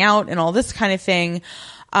and hanging out and all this kind of thing.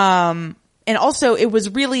 And also, it was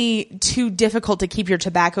really too difficult to keep your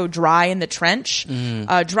tobacco dry in the trench,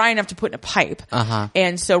 dry enough to put in a pipe.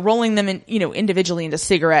 And so rolling them in, individually into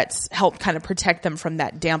cigarettes helped kind of protect them from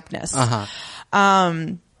that dampness.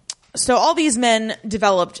 So all these men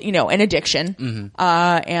developed, an addiction,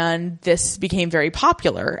 and this became very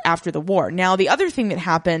popular after the war. Now, the other thing that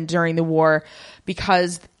happened during the war,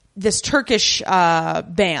 because this Turkish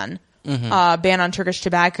ban ban on Turkish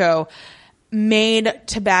tobacco made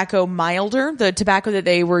tobacco milder, the tobacco that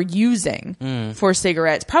they were using for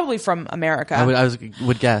cigarettes, probably from America. I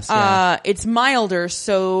would guess. Yeah. It's milder,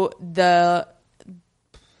 so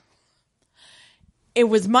it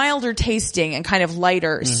was milder tasting and kind of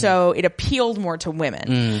lighter, so it appealed more to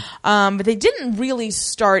women. But they didn't really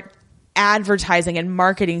start advertising and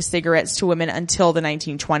marketing cigarettes to women until the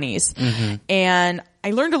 1920s. And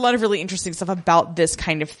I learned a lot of really interesting stuff about this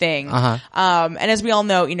kind of thing. And as we all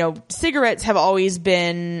know, cigarettes have always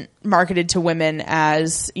been marketed to women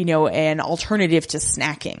as, an alternative to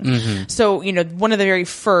snacking. So, one of the very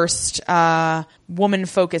first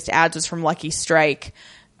woman-focused ads was from Lucky Strike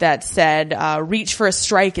that said, reach for a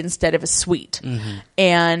strike instead of a sweet.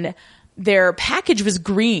 And their package was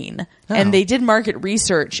green, and they did market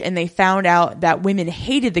research, and they found out that women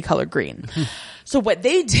hated the color green. So what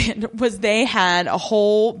they did was they had a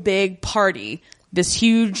whole big party, this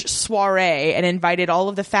huge soiree, and invited all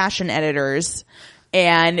of the fashion editors,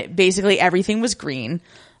 and basically everything was green.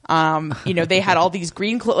 They had all these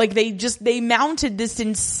green clothes. They mounted this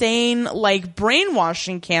insane,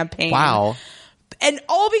 brainwashing campaign. Wow. And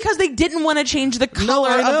all because they didn't want to change the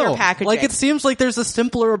color of their packaging. It seems like there's a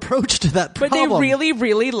simpler approach to that problem. But they really,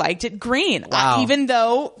 really liked it green. Wow. Even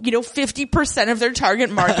though, 50% of their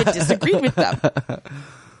target market disagreed with them.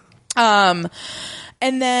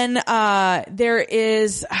 And then, there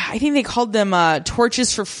is, I think they called them,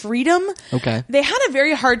 Torches for Freedom. Okay. They had a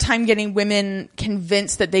very hard time getting women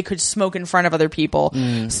convinced that they could smoke in front of other people.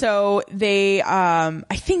 So they, I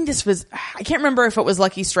think this was, I can't remember if it was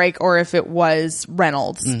Lucky Strike or if it was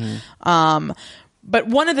Reynolds. But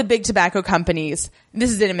one of the big tobacco companies, this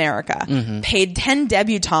is in America, paid 10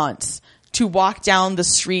 debutantes to walk down the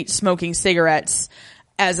street smoking cigarettes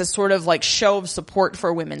as a sort of show of support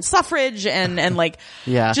for women's suffrage and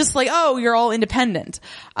you're all independent.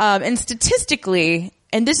 And statistically,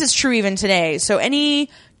 and this is true even today, so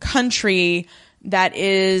any country that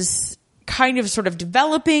is kind of sort of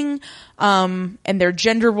developing, and their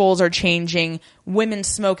gender roles are changing, women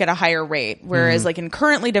smoke at a higher rate. Whereas in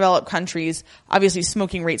currently developed countries, obviously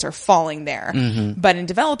smoking rates are falling there. But in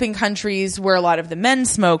developing countries where a lot of the men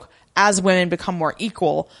smoke, as women become more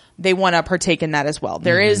equal, they want to partake in that as well.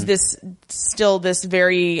 There is this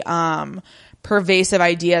very pervasive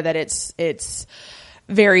idea that it's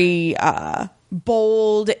very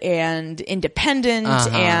bold and independent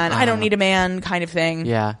and I don't need a man kind of thing.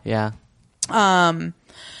 Yeah.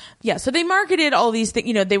 So they marketed all these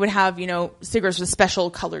things, they would have, cigarettes with special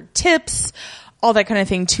colored tips, all that kind of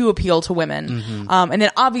thing to appeal to women. And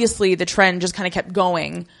then obviously the trend just kind of kept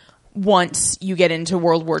going. Once you get into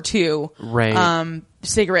World War II, right.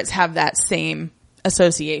 Cigarettes have that same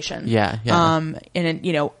association. Yeah.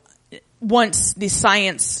 And once the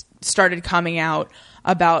science started coming out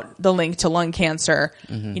about the link to lung cancer,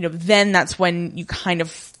 then that's when you kind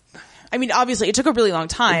of, obviously it took a really long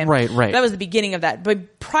time. Right. That was the beginning of that.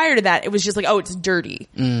 But prior to that, it was just it's dirty.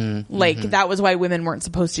 That was why women weren't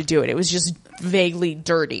supposed to do it. It was just vaguely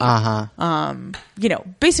dirty.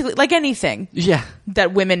 Basically like anything. Yeah.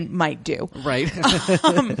 That women might do. Right.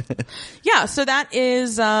 So that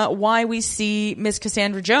is, why we see Miss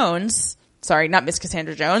Cassandra Jones. Sorry, not Miss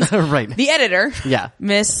Cassandra Jones. Right. The editor. Yeah.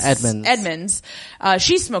 Miss Edmonds.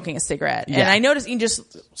 She's smoking a cigarette. Yeah. And I noticed you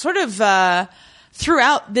just sort of,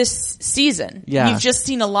 throughout this season, you've just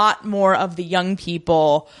seen a lot more of the young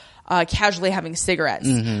people casually having cigarettes,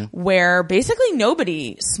 where basically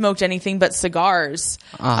nobody smoked anything but cigars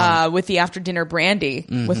with the after-dinner brandy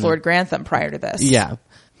with Lord Grantham prior to this. Yeah.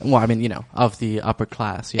 Well, of the upper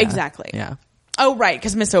class. Yeah. Exactly. Yeah. Oh, right,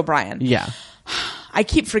 because Miss O'Brien. Yeah. I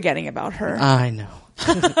keep forgetting about her. I know.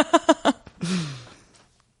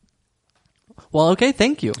 Well, okay,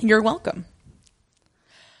 thank you. You're welcome.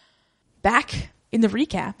 Back in the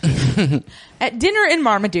recap. At dinner in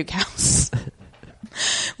Marmaduke House,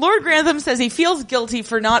 Lord Grantham says he feels guilty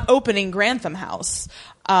for not opening Grantham House.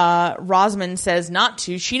 Rosamond says not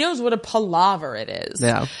to. She knows what a palaver it is.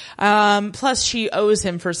 Yeah. Plus she owes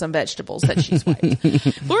him for some vegetables that she's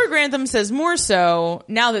wiped. Lord Grantham says more so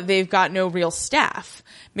now that they've got no real staff.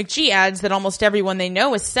 McGee adds that almost everyone they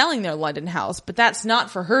know is selling their London house, but that's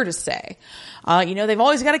not for her to say. They've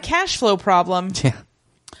always got a cash flow problem. Yeah.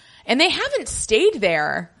 And they haven't stayed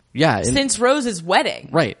there Yeah. since Rose's wedding.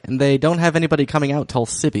 Right. And they don't have anybody coming out till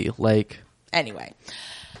Sibby. Like, anyway.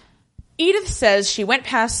 Edith says she went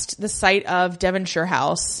past the site of Devonshire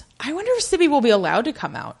House. I wonder if Sibby will be allowed to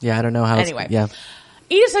come out. Yeah, I don't know how. Anyway. Yeah.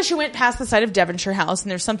 Edith says she went past the site of Devonshire House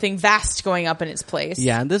and there's something vast going up in its place.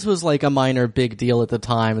 Yeah, and this was like a minor big deal at the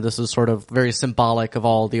time. This was sort of very symbolic of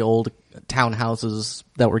all the old townhouses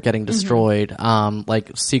that were getting destroyed.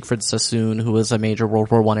 Like Siegfried Sassoon, who was a major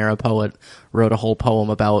World War I era poet, wrote a whole poem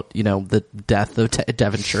about, the death of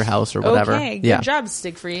Devonshire House or whatever. Okay, good job,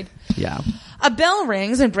 Siegfried. Yeah. A bell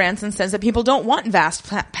rings and Branson says that people don't want vast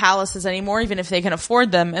palaces anymore, even if they can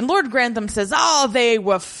afford them. And Lord Grantham says, they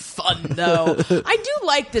were fun, though. I do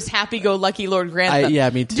like this happy-go-lucky Lord Grantham.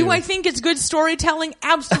 Yeah, me too. Do I think it's good storytelling?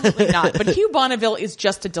 Absolutely not. But Hugh Bonneville is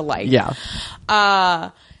just a delight. Yeah.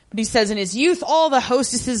 But he says in his youth, all the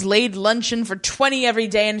hostesses laid luncheon for 20 every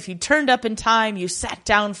day, and if you turned up in time, you sat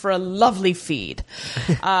down for a lovely feed.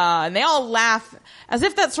 And they all laugh, as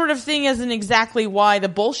if that sort of thing isn't exactly why the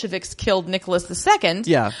Bolsheviks killed Nicholas II.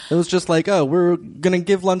 Yeah, it was just like, we're gonna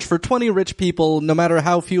give lunch for 20 rich people, no matter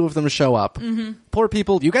how few of them show up. Mm-hmm. Poor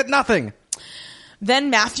people, you get nothing. Then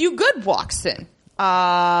Matthew Good walks in.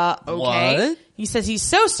 Okay. What? He says he's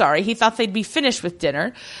so sorry. He thought they'd be finished with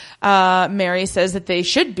dinner. Mary says that they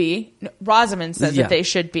should be. Rosamond says that they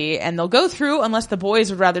should be, and they'll go through unless the boys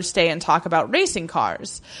would rather stay and talk about racing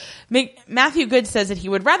cars. Matthew Good says that he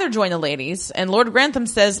would rather join the ladies, and Lord Grantham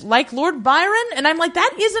says, like Lord Byron, and I'm like,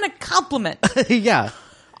 that isn't a compliment. Yeah.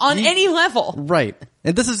 On any level. Right.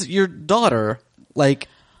 And this is your daughter.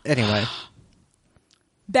 Anyway.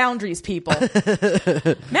 Boundaries, people.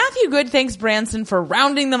 Matthew Good thanks Branson for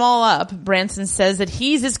rounding them all up. Branson says that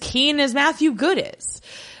he's as keen as Matthew Good is.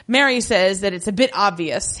 Mary says that it's a bit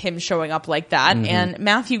obvious, him showing up like that, and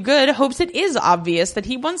Matthew Good hopes it is obvious that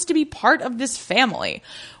he wants to be part of this family.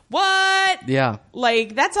 What? Yeah.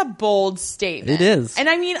 That's a bold statement. It is. And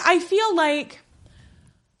I mean, I feel like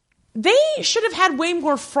they should have had way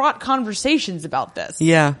more fraught conversations about this.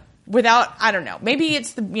 Yeah. Without, I don't know, maybe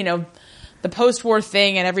it's the post-war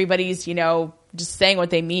thing and everybody's, just saying what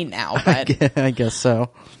they mean now. But I guess so.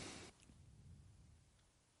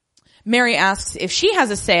 Mary asks if she has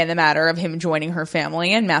a say in the matter of him joining her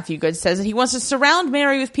family, and Matthew Good says that he wants to surround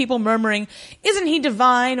Mary with people murmuring, "Isn't he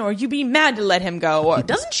divine?" or "You'd be mad to let him go," or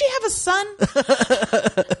 "Doesn't she have a son?"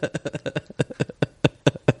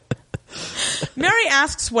 Mary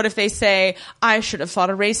asks what if they say, "I should have thought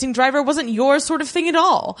a racing driver wasn't your sort of thing at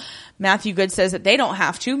all." Matthew Good says that they don't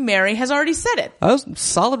have to. Mary has already said it. That was a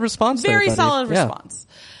solid response. Very there, solid response.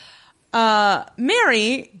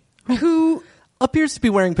 Mary, who appears to be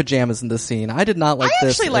wearing pajamas in this scene. I did not like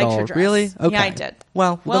this. I actually liked all. her dress. Really? Okay. Yeah, I did.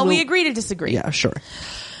 Well, we agree to disagree. Yeah, sure.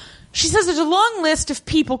 She says there's a long list of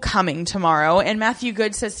people coming tomorrow, and Matthew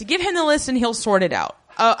Good says to give him the list and he'll sort it out.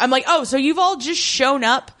 I'm like, so you've all just shown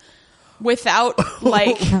up without,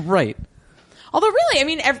 Right. Although, really, I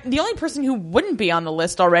mean, the only person who wouldn't be on the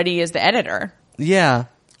list already is the editor. Yeah.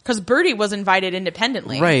 Because Bertie was invited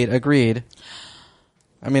independently. Right, agreed.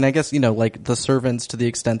 I mean, I guess, the servants, to the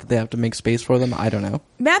extent that they have to make space for them, I don't know.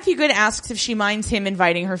 Matthew Good asks if she minds him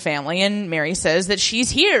inviting her family, and Mary says that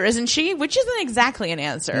she's here, isn't she? Which isn't exactly an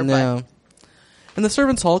answer. No. In the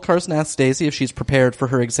servants' hall, Carson asks Daisy if she's prepared for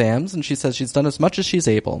her exams, and she says she's done as much as she's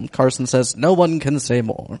able. Carson says, no one can say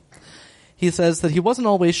more. He says that he wasn't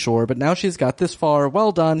always sure, but now she's got this far,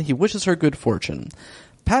 well done, he wishes her good fortune.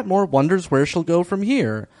 Patmore wonders where she'll go from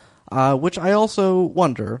here. Which I also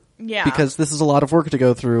wonder. Yeah. Because this is a lot of work to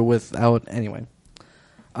go through without, anyway.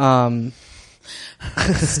 Step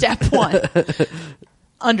 1.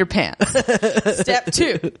 Underpants. Step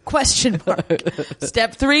 2. Question mark.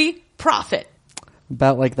 Step 3. Profit.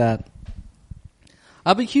 About like that.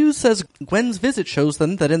 But Hughes says Gwen's visit shows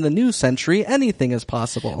them that in the new century, anything is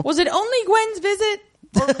possible. Was it only Gwen's visit?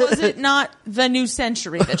 Or was it not the new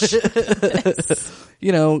century that showed this?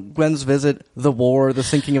 Gwen's visit, the war, the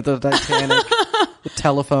sinking of the Titanic, the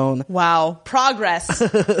telephone. Wow. Progress.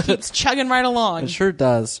 Keeps chugging right along. It sure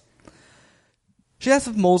does. She asks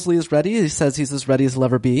if Molesley is ready. He says he's as ready as he'll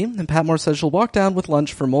ever be. And Patmore says she'll walk down with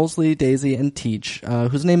lunch for Molesley, Daisy, and Teach,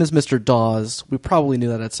 whose name is Mr. Dawes. We probably knew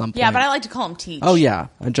that at some point. Yeah, but I like to call him Teach. Oh, yeah.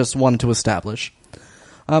 I just wanted to establish.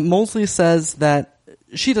 Molesley says that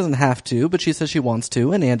she doesn't have to, but she says she wants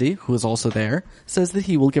to, and Andy, who is also there, says that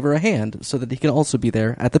he will give her a hand so that he can also be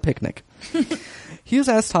there at the picnic. Hughes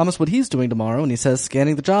asks Thomas what he's doing tomorrow, and he says,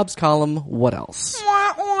 scanning the jobs column, what else?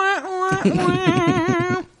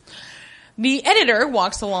 The editor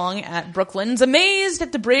walks along at Brooklands, amazed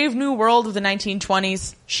at the brave new world of the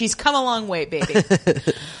 1920s. She's come a long way, baby.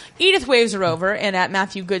 Edith waves her over, and at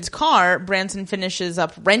Matthew Good's car, Branson finishes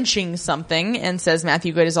up wrenching something and says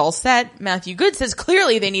Matthew Good is all set. Matthew Good says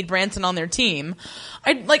clearly they need Branson on their team.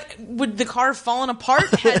 Would the car fallen apart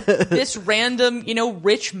had this random,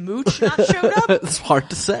 rich mooch not showed up? It's hard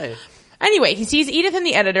to say. Anyway, he sees Edith and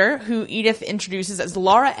the editor, who Edith introduces as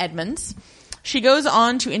Laura Edmonds. She goes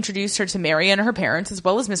on to introduce her to Mary and her parents, as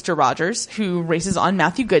well as Mr. Rogers, who races on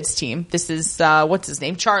Matthew Good's team. This is, what's his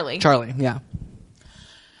name? Charlie. Charlie, yeah.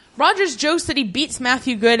 Rogers jokes that he beats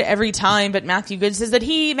Matthew Good every time, but Matthew Good says that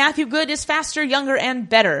Matthew Good is faster, younger, and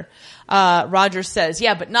better. Rogers says,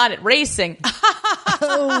 yeah, but not at racing.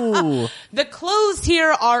 Oh. The clothes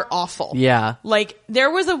here are awful. Yeah. Like,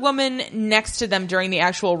 there was a woman next to them during the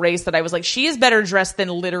actual race that I was like, she is better dressed than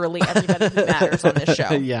literally everybody who matters on this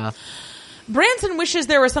show. Yeah. Branson wishes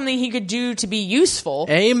there was something he could do to be useful.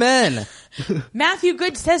 Amen. Matthew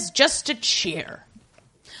Good says just to cheer.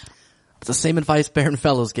 It's the same advice Baron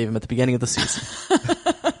Fellows gave him at the beginning of the season.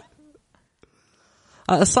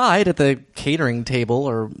 Aside at the catering table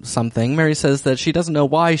or something, Mary says that she doesn't know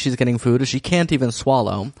why she's getting food as she can't even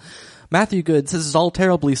swallow. Matthew Good says it's all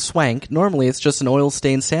terribly swank. Normally it's just an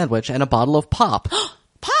oil-stained sandwich and a bottle of pop.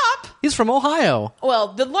 Pop? He's from Ohio. Well,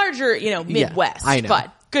 the larger, Midwest. Yeah, I know.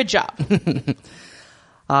 But good job.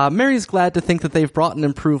 Mary's glad to think that they've brought an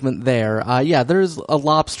improvement there. Yeah, there's a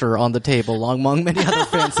lobster on the table among many other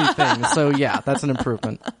fancy things. So yeah, that's an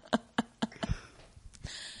improvement.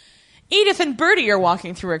 Edith and Bertie are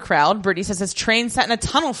walking through a crowd. Bertie says his train sat in a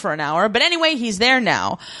tunnel for an hour, but anyway, he's there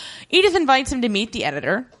now. Edith invites him to meet the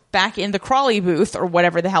editor back in the Crawley booth or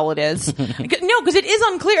whatever the hell it is. No, because it is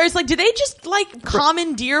unclear. It's like, do they just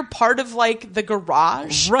commandeer part of the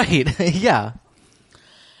garage? Right. Yeah.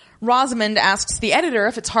 Rosamond asks the editor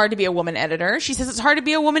if it's hard to be a woman editor. She says it's hard to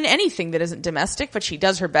be a woman anything that isn't domestic, but she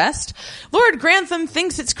does her best. Lord Grantham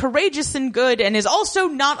thinks it's courageous and good and is also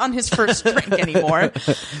not on his first drink anymore.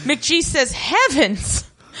 McGee says, heavens!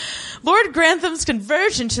 Lord Grantham's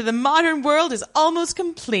conversion to the modern world is almost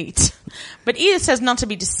complete. But Edith says not to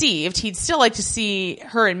be deceived. He'd still like to see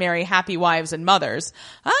her and Mary happy wives and mothers.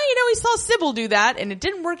 He saw Sybil do that and it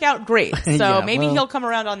didn't work out great. So yeah, maybe he'll come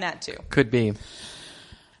around on that too. Could be.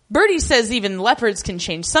 Bertie says even leopards can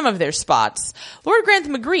change some of their spots. Lord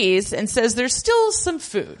Grantham agrees and says there's still some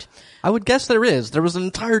food. I would guess there is. There was an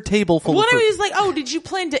entire table full of food. One of you is like, oh, did you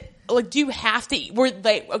plan to, do you have to eat?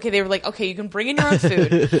 They were like, okay, you can bring in your own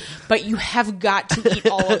food, but you have got to eat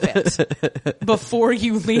all of it before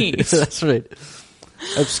you leave. That's right.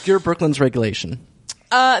 Obscure Brooklyn's regulation.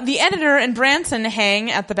 The editor and Branson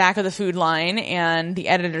hang at the back of the food line, and the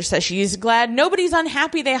editor says she's glad nobody's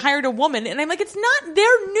unhappy they hired a woman. And I'm like, it's not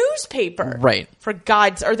their newspaper. Right. For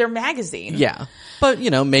God's, or their magazine. Yeah. But,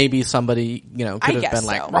 maybe somebody, could have been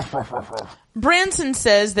like... So. Branson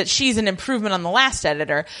says that she's an improvement on the last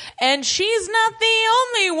editor, and she's not the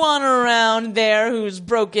only one around there who's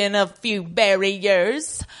broken a few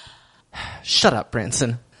barriers. Shut up,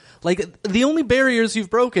 Branson. The only barriers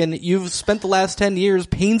you've broken, you've spent the last 10 years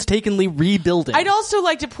painstakingly rebuilding. I'd also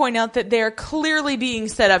like to point out that they're clearly being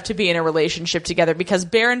set up to be in a relationship together because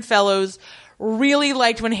Baron Fellows really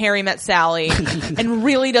liked when Harry met Sally and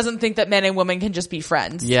really doesn't think that men and women can just be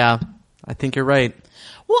friends. Yeah, I think you're right.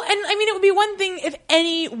 Well, and it would be one thing if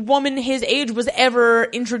any woman his age was ever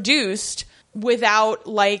introduced without,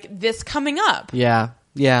 this coming up. Yeah,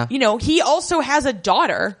 yeah. He also has a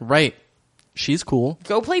daughter. Right. She's cool.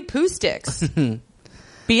 Go play Pooh Sticks.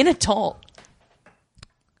 Be an adult.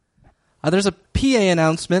 There's a PA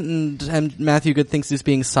announcement, and Matthew Good thinks he's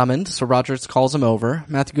being summoned, so Rogers calls him over.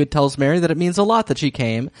 Matthew Good tells Mary that it means a lot that she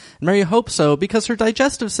came, and Mary hopes so because her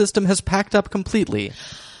digestive system has packed up completely.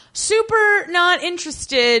 Super not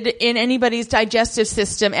interested in anybody's digestive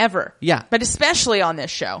system ever. Yeah. But especially on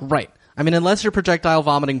this show. Right. Unless you're projectile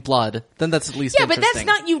vomiting blood, then that's at least interesting. Yeah, but that's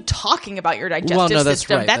not you talking about your digestive that's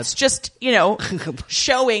system. Right. That's just,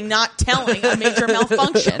 showing, not telling a major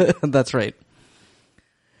malfunction. That's right.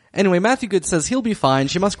 Anyway, Matthew Good says he'll be fine.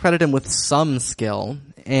 She must credit him with some skill.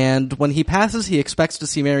 And when he passes, he expects to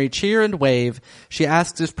see Mary cheer and wave. She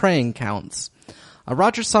asks if praying counts.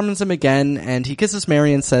 Roger summons him again, and he kisses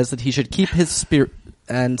Mary and says that he should keep his spirit,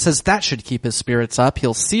 and says that should keep his spirits up.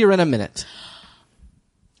 He'll see her in a minute.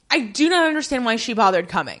 I do not understand why she bothered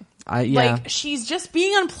coming. Yeah. She's just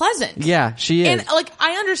being unpleasant. Yeah, she is. And,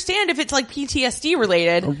 I understand if it's, PTSD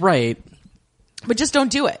related. Right. But just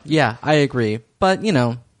don't do it. Yeah, I agree. But,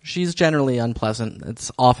 she's generally unpleasant.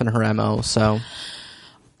 It's often her MO, so...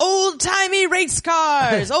 Old-timey race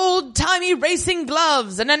cars, old-timey racing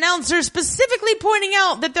gloves, an announcer specifically pointing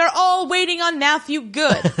out that they're all waiting on Matthew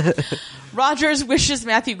Good. Rogers wishes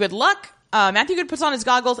Matthew good luck. Matthew Good puts on his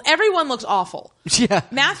goggles. Everyone looks awful. Yeah.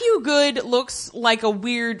 Matthew Good looks like a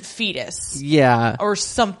weird fetus. Yeah. Or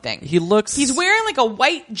something. He's wearing a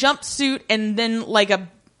white jumpsuit and then a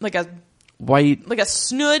white, a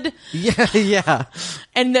snood. Yeah, yeah.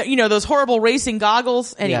 And those horrible racing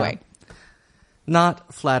goggles. Anyway. Yeah.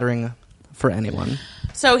 Not flattering for anyone.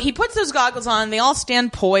 So he puts those goggles on. They all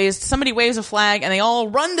stand poised. Somebody waves a flag, and they all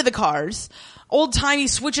run to the cars. Old-timey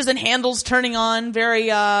switches and handles turning on, very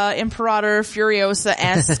Imperator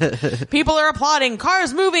Furiosa-esque. People are applauding,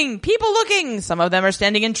 cars moving, people looking. Some of them are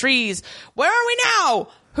standing in trees. Where are we now?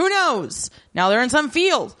 Who knows? Now they're in some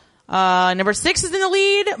field. Number 6 is in the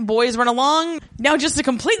lead. Boys run along. Now just a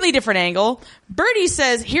completely different angle. Birdie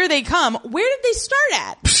says, here they come. Where did they start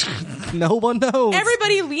at? No one knows.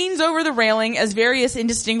 Everybody leans over the railing as various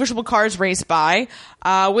indistinguishable cars race by.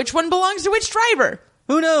 Which one belongs to which driver?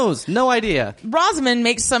 Who knows? No idea. Rosamund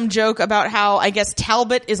makes some joke about how, I guess,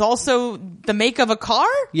 Talbot is also the make of a car?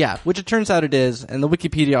 Yeah, which it turns out it is, and the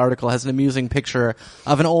Wikipedia article has an amusing picture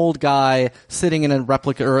of an old guy sitting in a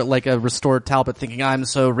replica, or like a restored Talbot, thinking, I'm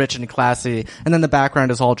so rich and classy, and then the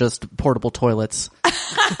background is all just portable toilets.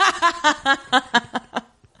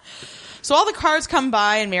 So all the cars come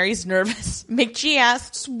by and Mary's nervous. McGee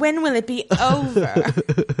asks, when will it be over?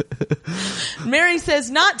 Mary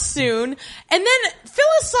says, not soon. And then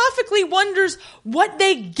philosophically wonders what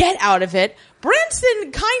they get out of it.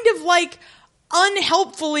 Branson kind of like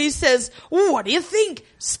unhelpfully says, what do you think?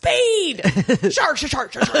 Spade! Shark,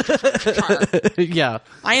 shark, shark, shark, shark, shark. Yeah.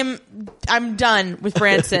 I'm done with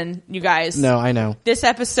Branson, you guys. No, I know. This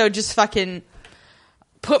episode just fucking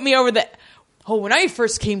put me over the... Oh, when I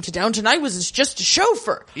first came to Downton, I was just a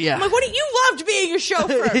chauffeur. Yeah. I'm like, what? You loved being a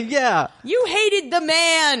chauffeur. Yeah. You hated the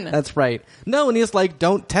man. That's right. No, and he's like,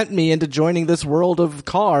 don't tempt me into joining this world of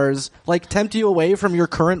cars. Like, tempt you away from your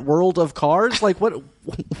current world of cars? Like, what?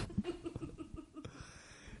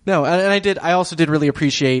 No, and I also did really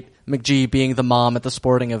appreciate McGee being the mom at the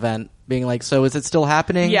sporting event. Being like, so is it still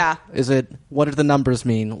happening? Yeah. What do the numbers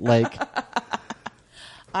mean? Like...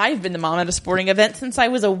 I've been the mom at a sporting event since I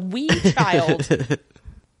was a wee child.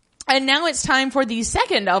 And now it's time for the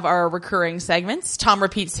second of our recurring segments, Tom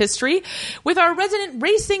Repeats History, with our resident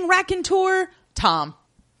racing raconteur, Tom.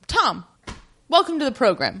 Tom, welcome to the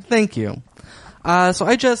program. Thank you. So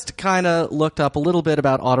I just kind of looked up a little bit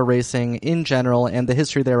about auto racing in general and the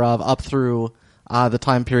history thereof up through the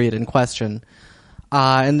time period in question.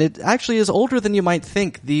 And it actually is older than you might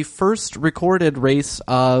think. The first recorded race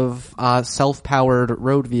of self-powered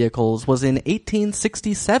road vehicles was in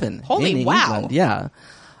 1867. Holy wow. England, yeah.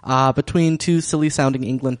 Between two silly-sounding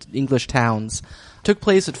English towns. Took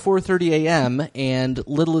place at 4:30 a.m., and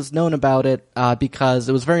little is known about it because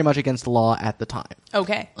it was very much against the law at the time.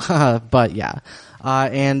 Okay. But yeah.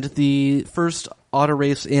 And the first auto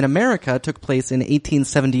race in America took place in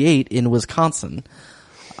 1878 in Wisconsin.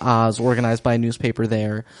 Was organized by a newspaper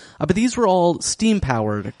there. But these were all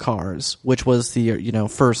steam-powered cars, which was the,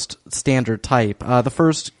 first standard type. The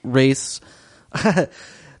first race,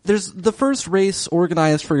 the first race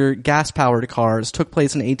organized for gas-powered cars took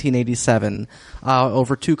place in 1887,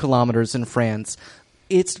 over 2 kilometers in France.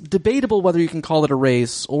 It's debatable whether you can call it a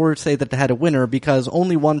race or say that it had a winner because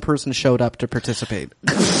only one person showed up to participate.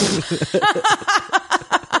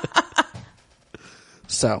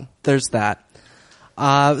 So, there's that.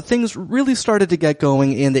 Things really started to get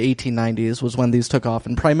going in the 1890s was when these took off,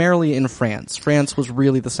 and primarily in France. France was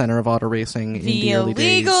really the center of auto racing in the early days.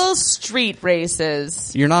 The illegal street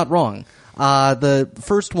races. You're not wrong. The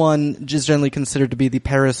first one is generally considered to be the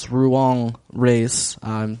Paris-Rouen race.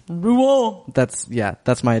 Rouen.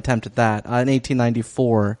 That's my attempt at that. In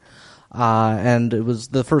 1894. And it was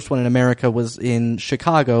the first one in America was in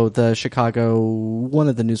Chicago. One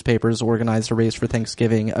of the newspapers organized a race for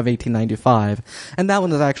Thanksgiving of 1895. And that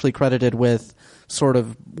one is actually credited with sort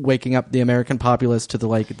of waking up the American populace to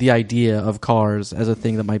the idea of cars as a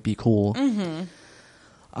thing that might be cool.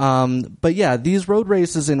 Mm-hmm. But yeah, these road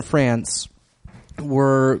races in France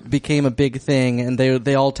became a big thing, and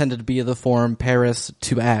they all tended to be of the form Paris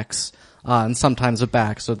to X. And sometimes a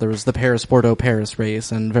back, so there was the Paris-Bordeaux-Paris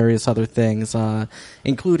race and various other things,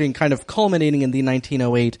 including kind of culminating in the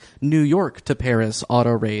 1908 New York to Paris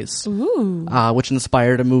auto race, which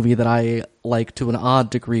inspired a movie that I like to an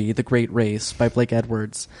odd degree, The Great Race by Blake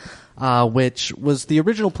Edwards, which was the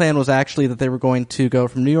original plan was actually that they were going to go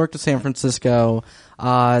from New York to San Francisco,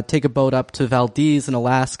 take a boat up to Valdez in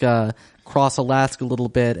Alaska, cross Alaska a little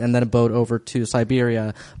bit, and then a boat over to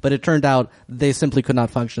Siberia. But it turned out they simply could not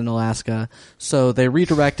function in Alaska. So they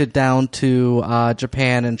redirected down to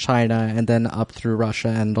Japan and China, and then up through Russia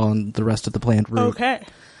and on the rest of the planned route. Okay.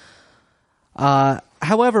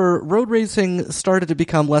 However, road racing started to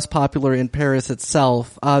become less popular in Paris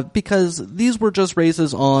itself, because these were just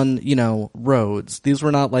races on, roads. These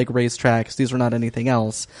were not like racetracks. These were not anything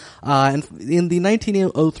else. And in the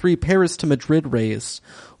 1903 Paris to Madrid race,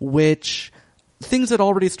 which things had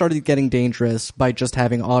already started getting dangerous by just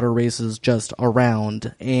having auto races just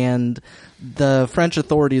around, and the French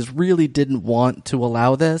authorities really didn't want to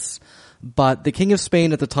allow this. But the King of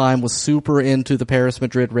Spain at the time was super into the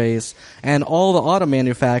Paris-Madrid race, and all the auto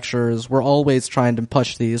manufacturers were always trying to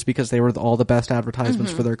push these because they were all the best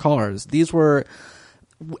advertisements for their cars. These were,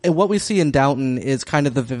 what we see in Downton is kind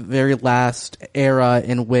of the very last era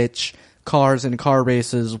in which cars and car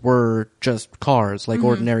races were just cars, like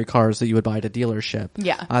ordinary cars that you would buy at a dealership.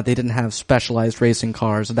 Yeah. They didn't have specialized racing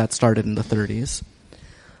cars, and that started in the 30s.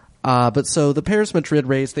 But so the Paris-Madrid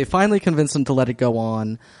race, they finally convinced them to let it go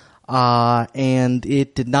on. And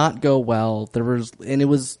it did not go well. And it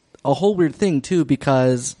was a whole weird thing too,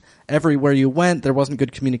 because everywhere you went, there wasn't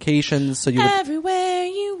good communications. So everywhere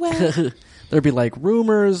you went, there'd be like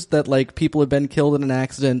rumors that like people had been killed in an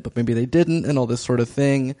accident, but maybe they didn't, and all this sort of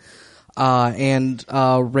thing. And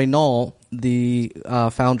Renault, the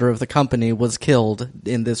founder of the company, was killed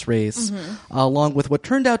in this race, along with what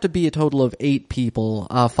turned out to be a total of 8 people,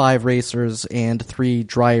 5 racers and 3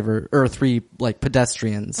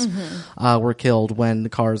 pedestrians were killed when the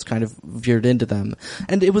cars kind of veered into them.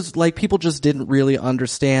 And it was like people just didn't really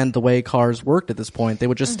understand the way cars worked at this point. They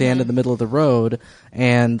would just stand in the middle of the road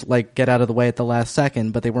and like get out of the way at the last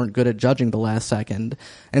second, but they weren't good at judging the last second.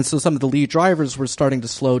 And so some of the lead drivers were starting to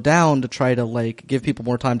slow down to try to like give people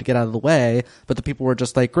more time to get out of the way. But the people were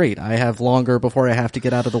just like, great, I have longer before I have to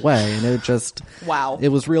get out of the way. And it just, wow, it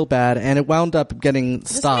was real bad. And it wound up getting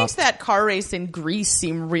stopped. This makes that car race in Greece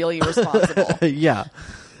seem really irresponsible. Yeah.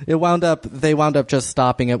 They wound up just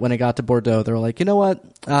stopping it when it got to Bordeaux. They were like, you know what?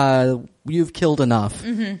 You've killed enough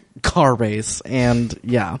car race. And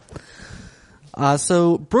yeah.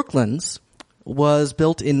 So Brooklands was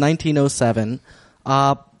built in 1907.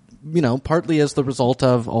 Partly as the result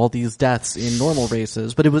of all these deaths in normal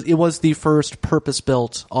races, but it was the first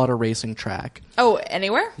purpose-built auto racing track. Oh,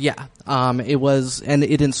 anywhere? Yeah. It was, and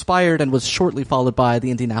it inspired and was shortly followed by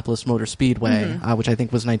the Indianapolis Motor Speedway, which I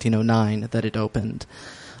think was 1909 that it opened,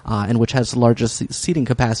 and which has the largest seating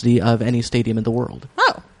capacity of any stadium in the world.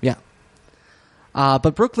 Oh. Yeah.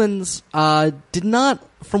 But Brooklands did not,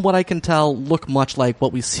 from what I can tell, look much like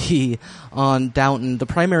what we see on Downton. The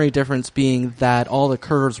primary difference being that all the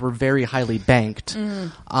curves were very highly banked.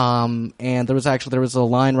 And there was a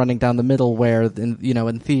line running down the middle where,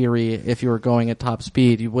 in theory, if you were going at top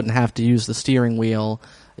speed, you wouldn't have to use the steering wheel.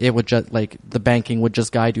 It would just, the banking would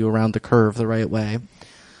just guide you around the curve the right way.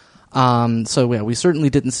 So yeah, we certainly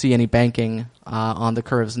didn't see any banking on the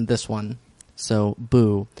curves in this one. So,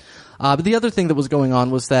 boo. But the other thing that was going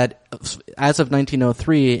on was that as of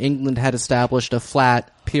 1903, England had established a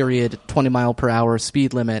flat, period, 20 mile per hour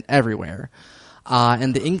speed limit everywhere.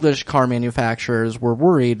 And the English car manufacturers were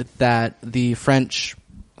worried that the French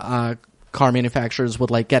car manufacturers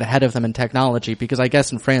would get ahead of them in technology, because I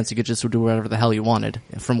guess in France you could just do whatever the hell you wanted.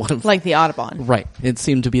 Like the Autobahn. Right. It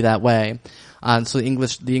seemed to be that way. So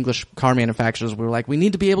the English car manufacturers were like, we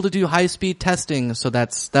need to be able to do high-speed testing, so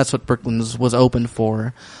that's what Brooklands was open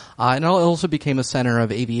for. And it also became a center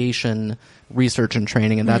of aviation research and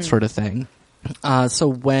training and that sort of thing. So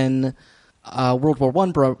when World War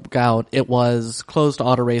I broke out, it was closed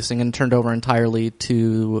auto racing and turned over entirely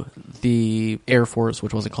to the Air Force,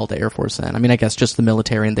 which wasn't called the Air Force then. I mean, I guess just the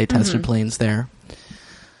military, and they tested planes there.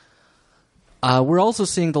 We're also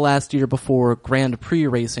seeing the last year before Grand Prix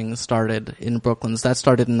racing started in Brooklands. That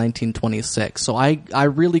started in 1926. So I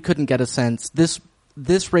really couldn't get a sense.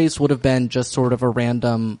 This race would have been just sort of a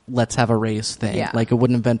random let's have a race thing. Yeah. It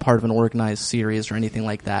wouldn't have been part of an organized series or anything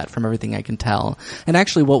like that, from everything I can tell. And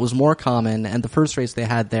actually what was more common, and the first race they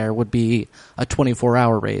had there, would be a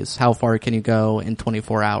 24-hour race. How far can you go in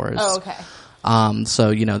 24 hours? Oh, okay.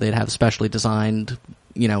 So, they'd have specially designed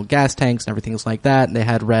gas tanks and everything like that. And they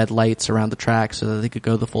had red lights around the track so that they could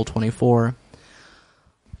go the full 24.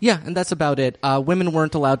 Yeah, and that's about it. Women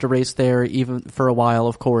weren't allowed to race there even for a while,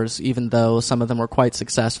 of course, even though some of them were quite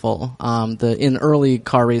successful. In early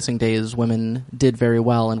car racing days, women did very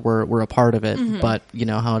well and were a part of it. But you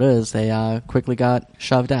know how it is. They quickly got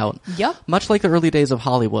shoved out. Yep. Much like the early days of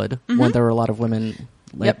Hollywood, when there were a lot of women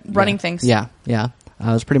running things. Yeah. It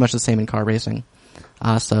was pretty much the same in car racing.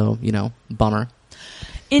 So, bummer.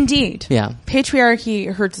 Indeed. Yeah.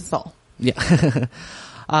 Patriarchy hurts us all. Yeah.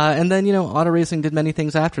 And then, auto racing did many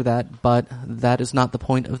things after that, but that is not the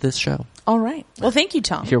point of this show. All right. Well, thank you,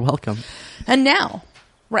 Tom. You're welcome. And now,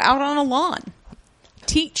 we're out on a lawn.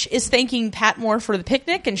 Teach is thanking Patmore for the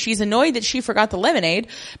picnic, and she's annoyed that she forgot the lemonade,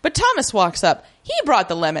 but Thomas walks up. He brought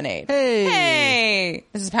the lemonade. Hey!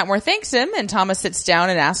 Mrs. Patmore thanks him, and Thomas sits down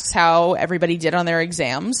and asks how everybody did on their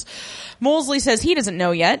exams. Molesley says he doesn't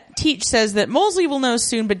know yet. Teach says that Molesley will know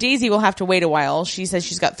soon, but Daisy will have to wait a while. She says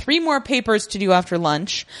she's got 3 more papers to do after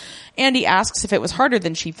lunch. Andy asks if it was harder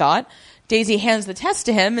than she thought. Daisy hands the test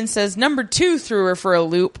to him and says number 2 threw her for a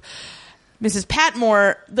loop. Mrs.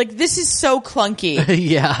 Patmore, like, this is so clunky.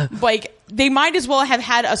 Yeah. Like, they might as well have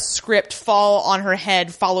had a script fall on her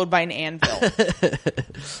head followed by an anvil.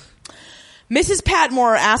 Mrs.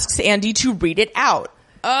 Patmore asks Andy to read it out.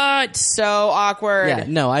 It's so awkward. Yeah,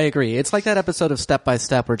 no, I agree. It's like that episode of Step by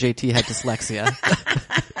Step where JT had dyslexia.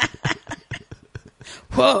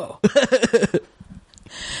 Whoa.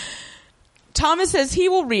 Thomas says he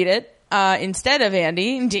will read it instead of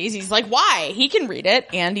Andy, and Daisy's like, why? He can read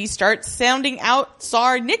it. Andy starts sounding out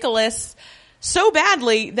Tsar Nicholas so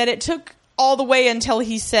badly that it took all the way until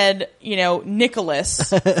he said, Nicholas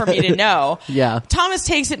for me to know. Yeah. Thomas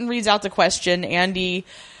takes it and reads out the question. Andy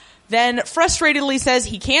then frustratedly says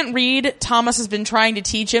he can't read. Thomas has been trying to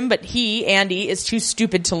teach him, but he, Andy, is too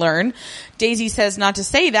stupid to learn. Daisy says not to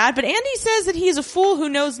say that, but Andy says that he is a fool who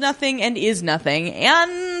knows nothing and is nothing.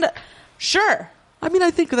 And sure. I mean,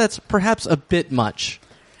 I think that's perhaps a bit much.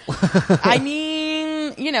 I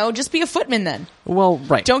mean, just be a footman then. Well,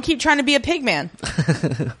 right. Don't keep trying to be a pigman.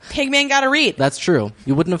 Pigman gotta read. That's true.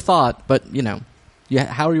 You wouldn't have thought, but,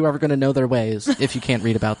 how are you ever going to know their ways if you can't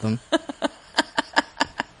read about them?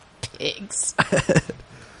 Pigs.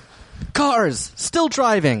 Cars! Still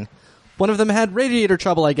driving! One of them had radiator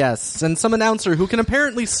trouble, I guess, and some announcer who can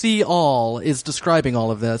apparently see all is describing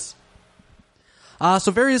all of this.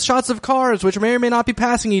 So various shots of cars, which may or may not be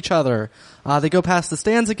passing each other. They go past the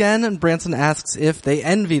stands again, and Branson asks if they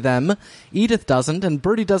envy them. Edith doesn't, and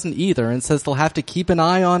Bertie doesn't either, and says they'll have to keep an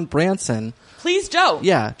eye on Branson. Please don't.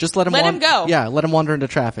 Yeah, just let him go. Yeah, let him wander into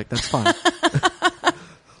traffic. That's fine.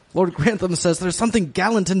 Lord Grantham says there's something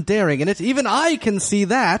gallant and daring in it. Even I can see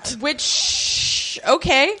that. Which,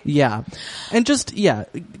 okay. Yeah. And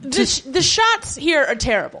the shots here are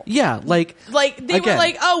terrible. Yeah, they were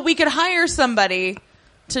like, oh, we could hire somebody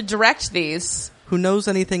to direct these. Who knows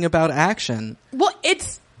anything about action. Well,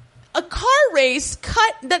 it's a car race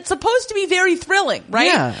that's supposed to be very thrilling, right?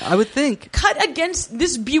 Yeah, I would think. Cut against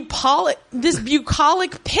this bucolic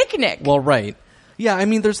picnic. Well, right. Yeah, I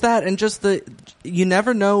mean, there's that, and just you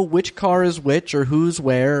never know which car is which or who's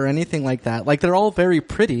where or anything like that. Like, they're all very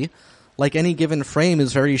pretty. Like, any given frame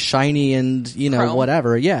is very shiny and, Chrome.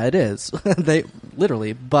 Whatever. Yeah, it is. They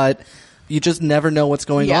literally, but you just never know what's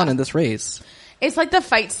going on in this race. It's like the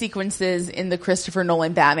fight sequences in the Christopher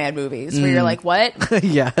Nolan Batman movies where you're like, what?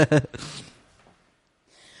 Yeah.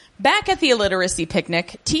 Back at the illiteracy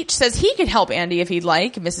picnic, Teach says he could help Andy if he'd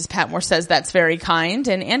like. Mrs. Patmore says that's very kind,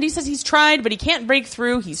 and Andy says he's tried, but he can't break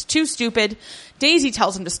through. He's too stupid. Daisy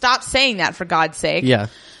tells him to stop saying that, for God's sake. Yeah.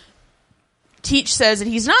 Teach says that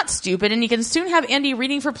he's not stupid, and he can soon have Andy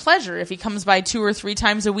reading for pleasure if he comes by 2 or 3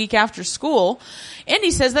 times a week after school.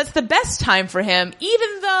 Andy says that's the best time for him,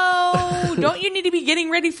 even though don't you need to be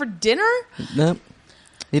getting ready for dinner? Nope.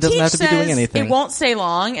 He doesn't have to be doing anything. It won't stay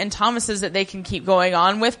long, and Thomas says that they can keep going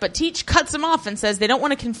on with, but Teach cuts him off and says they don't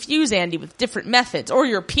want to confuse Andy with different methods, or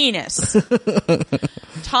your penis.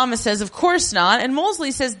 Thomas says, of course not, and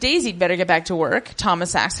Molesley says Daisy'd better get back to work.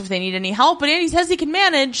 Thomas asks if they need any help, but Andy says he can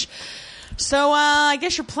manage. So, I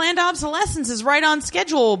guess your planned obsolescence is right on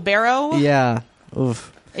schedule, Barrow. Yeah.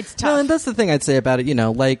 Oof. It's tough. No, and that's the thing I'd say about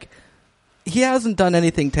it, he hasn't done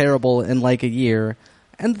anything terrible in, a year.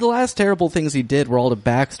 And the last terrible things he did were all to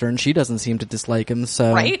Baxter, and she doesn't seem to dislike him,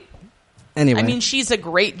 so... Right? Anyway. I mean, she's a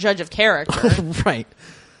great judge of character. Right.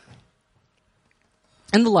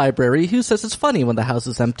 In the library, Hugh says it's funny when the house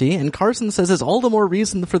is empty, and Carson says it's all the more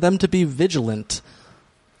reason for them to be vigilant.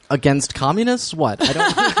 Against communists? What? I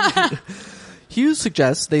don't... Hugh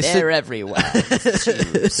suggests They're everywhere.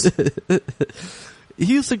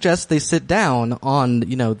 Hugh suggests they sit down on,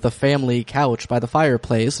 the family couch by the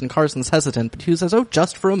fireplace, and Carson's hesitant, but Hugh says, oh,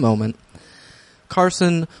 just for a moment.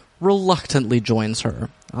 Carson reluctantly joins her.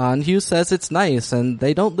 And Hugh says it's nice, and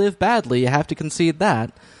they don't live badly, you have to concede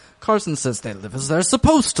that. Carson says they live as they're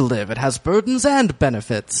supposed to live. It has burdens and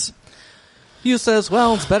benefits. Hugh says,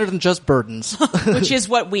 well, it's better than just burdens. Which is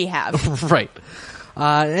what we have. Right.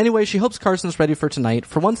 Anyway, she hopes Carson's ready for tonight.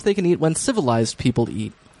 For once they can eat when civilized people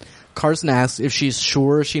eat. Carson asks if she's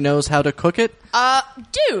sure she knows how to cook it.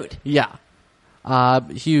 Dude. Yeah.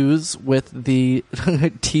 Hughes, with the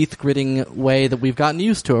teeth-gritting way that we've gotten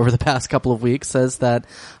used to over the past couple of weeks, says that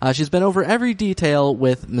she's been over every detail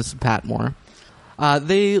with Mrs. Patmore.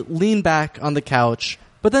 They lean back on the couch,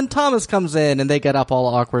 but then Thomas comes in and they get up all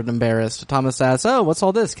awkward and embarrassed. Thomas asks, "Oh, what's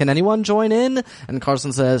all this? Can anyone join in?" And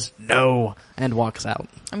Carson says, "No," and walks out.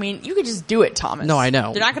 I mean, you could just do it, Thomas. No, I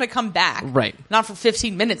know. They're not going to come back. Right. Not for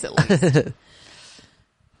 15 minutes at least.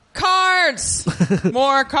 Cards!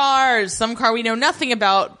 More cars. Some car we know nothing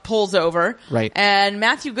about pulls over. Right. And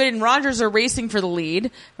Matthew Good and Rogers are racing for the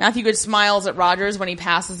lead. Matthew Good smiles at Rogers when he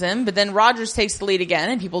passes him, but then Rogers takes the lead again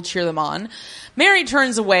and people cheer them on. Mary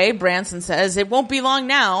turns away. Branson says, "It won't be long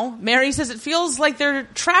now." Mary says it feels like they're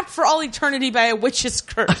trapped for all eternity by a witch's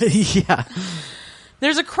curse. Yeah.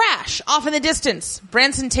 There's a crash off in the distance.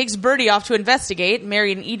 Branson takes Birdie off to investigate.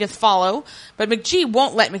 Mary and Edith follow, but McGee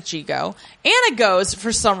won't let McGee go. Anna goes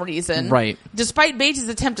for some reason. Right. Despite Bates'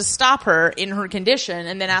 attempt to stop her in her condition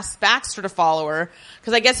and then asks Baxter to follow her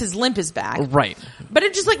because I guess his limp is back. Right. But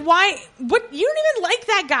it's just like, why? What? You don't even like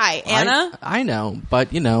that guy, Anna. I know,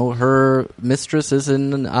 but, her mistress is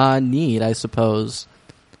in need, I suppose.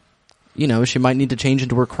 She might need to change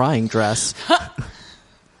into her crying dress.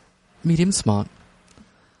 Medium smart.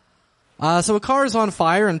 So a car is on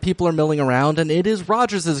fire and people are milling around, and it is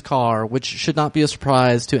Rogers' car, which should not be a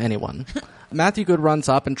surprise to anyone. Matthew Good runs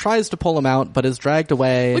up and tries to pull him out, but is dragged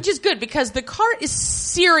away. Which is good, because the car is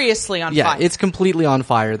seriously on fire. Yeah, it's completely on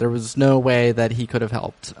fire. There was no way that he could have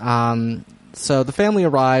helped. So the family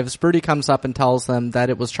arrives. Birdie comes up and tells them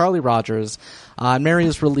that it was Charlie Rogers. Mary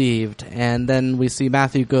is relieved, and then we see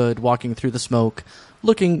Matthew Good walking through the smoke,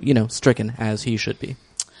 looking, stricken, as he should be.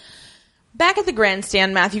 Back at the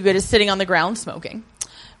grandstand, Matthew Good is sitting on the ground smoking.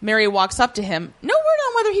 Mary walks up to him. No word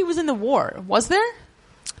on whether he was in the war, was there?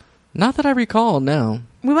 Not that I recall, no.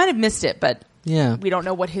 We might have missed it, but yeah, we don't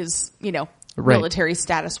know what his, right. military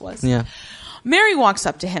status was. Yeah. Mary walks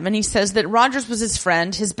up to him and he says that Rogers was his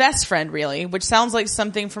friend, his best friend really, which sounds like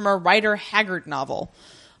something from a Rider Haggard novel.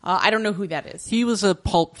 I don't know who that is. He was a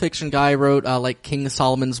pulp fiction guy, wrote like King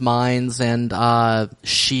Solomon's Mines and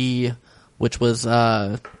She, which was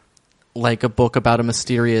like a book about a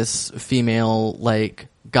mysterious female, like,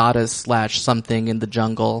 goddess / something in the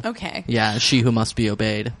jungle. Okay. Yeah, She Who Must Be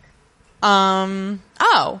Obeyed.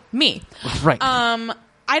 Oh, me. Right.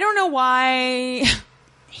 I don't know why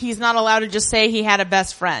he's not allowed to just say he had a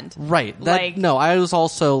best friend. Right. No, I was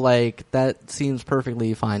also like, that seems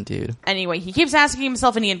perfectly fine, dude. Anyway, he keeps asking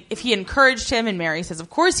himself if he encouraged him, and Mary says, of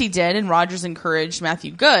course he did, and Rogers encouraged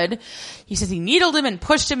Matthew Good. He says he needled him and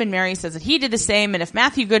pushed him, and Mary says that he did the same, and if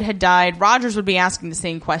Matthew Good had died, Rogers would be asking the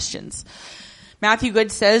same questions. Matthew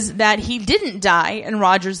Good says that he didn't die, and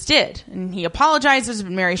Rogers did. And he apologizes,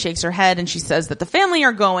 but Mary shakes her head, and she says that the family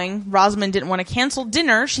are going. Rosamond didn't want to cancel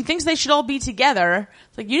dinner. She thinks they should all be together.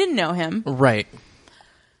 It's like, you didn't know him. Right.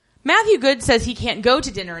 Matthew Good says he can't go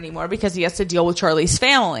to dinner anymore because he has to deal with Charlie's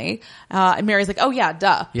family. And Mary's like, oh yeah,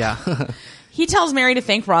 duh. Yeah. He tells Mary to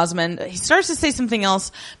thank Rosamond. He starts to say something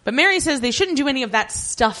else, but Mary says they shouldn't do any of that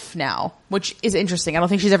stuff now, which is interesting. I don't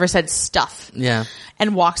think she's ever said stuff. Yeah.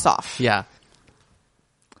 And walks off. Yeah.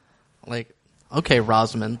 Like, okay,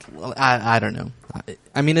 Rosamond. I don't know.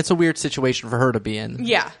 I mean, it's a weird situation for her to be in.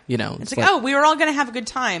 Yeah. It's like, oh, we were all going to have a good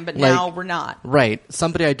time, but now we're not. Right.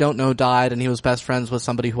 Somebody I don't know died, and he was best friends with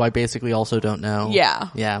somebody who I basically also don't know. Yeah.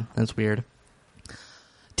 Yeah, that's weird.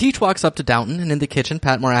 Teach walks up to Downton, and in the kitchen,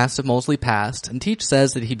 Patmore asks if Molesley passed, and Teach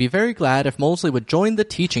says that he'd be very glad if Molesley would join the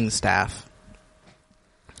teaching staff.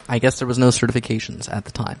 I guess there was no certifications at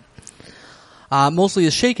the time. Molesley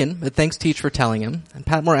is shaken, but thanks Teach for telling him. And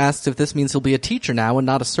Patmore asks if this means he'll be a teacher now and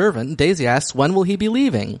not a servant. Daisy asks when will he be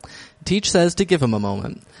leaving. Teach says to give him a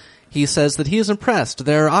moment. He says that he is impressed.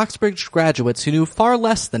 There are Oxbridge graduates who knew far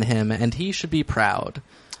less than him, and he should be proud.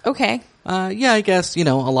 Okay. Yeah, I guess,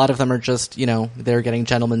 a lot of them are just, they're getting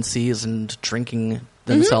gentleman's C's and drinking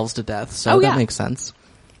themselves to death. So that makes sense.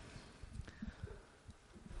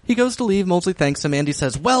 He goes to leave. Molesley thanks him. Andy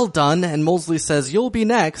says, well done. And Molesley says, you'll be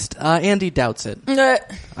next. Andy doubts it.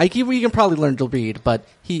 We can probably learn to read, but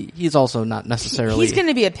he's also not necessarily... He's going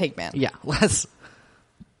to be a pigman. Yeah,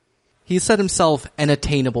 he set himself an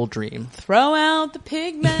attainable dream. Throw out the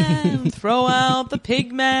pigman. Throw out the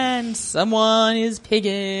pigman. Someone is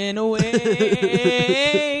pigging away.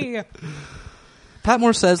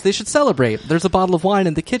 Patmore says they should celebrate. There's a bottle of wine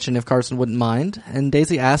in the kitchen if Carson wouldn't mind. And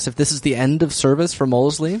Daisy asks if this is the end of service for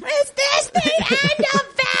Molesley. Is this the end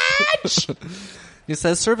of veg? He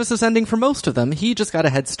says service is ending for most of them. He just got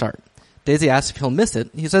a head start. Daisy asks if he'll miss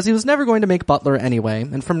it. He says he was never going to make butler anyway,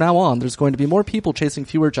 and from now on there's going to be more people chasing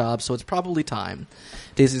fewer jobs, so it's probably time.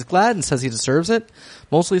 Daisy's glad and says he deserves it.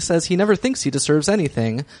 Molesley says he never thinks he deserves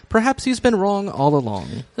anything. Perhaps he's been wrong all along.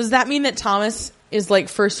 Does that mean that Thomas is like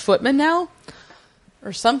first footman now?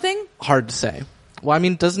 Or something? Hard to say. Well, I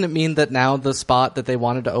mean, doesn't it mean that now the spot that they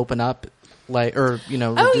wanted to open up, like, or,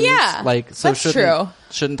 reduce, so that's true.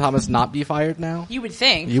 Shouldn't Thomas not be fired now? You would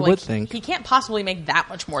think. You would think. He can't possibly make that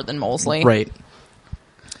much more than Molesley. Right.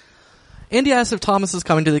 Andy asks if Thomas is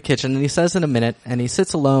coming to the kitchen, and he says in a minute, and he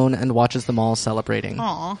sits alone and watches them all celebrating.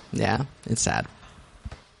 Aw. Yeah, it's sad.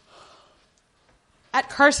 At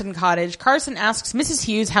Carson Cottage, Carson asks Mrs.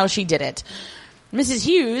 Hughes how she did it. Mrs.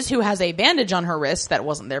 Hughes, who has a bandage on her wrist that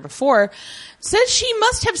wasn't there before, says she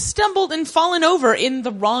must have stumbled and fallen over in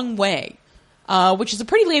the wrong way, which is a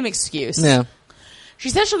pretty lame excuse. Yeah. She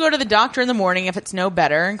says she'll go to the doctor in the morning if it's no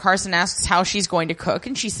better, and Carson asks how she's going to cook,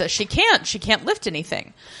 and she says she can't. She can't lift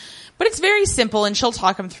anything. But it's very simple, and she'll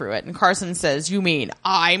talk him through it. And Carson says, "You mean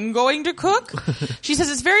I'm going to cook?" She says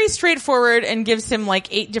it's very straightforward and gives him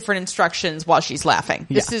 8 different instructions while she's laughing.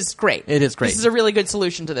 Yeah. This is great. It is great. This is a really good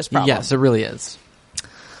solution to this problem. Yes, it really is.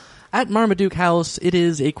 At Marmaduke House, it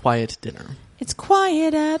is a quiet dinner. It's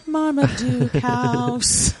quiet at Marmaduke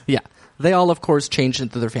House. Yeah. They all, of course, changed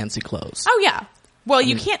into their fancy clothes. Oh, yeah. Well,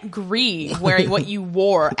 you can't grieve wearing what you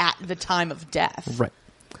wore at the time of death. Right.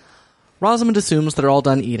 Rosamond assumes they're all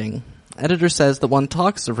done eating. Editor says that one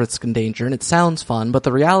talks of risk and danger, and it sounds fun, but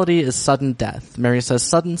the reality is sudden death. Mary says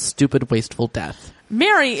sudden, stupid, wasteful death.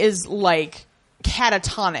 Mary is,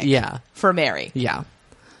 catatonic for Mary. Yeah.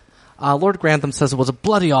 Lord Grantham says it was a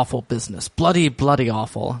bloody awful business. Bloody, bloody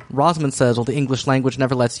awful. Rosamond says, well, the English language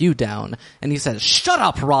never lets you down. And he says, shut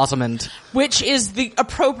up, Rosamond! Which is the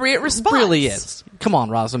appropriate response. It really is. Come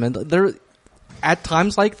on, Rosamond. At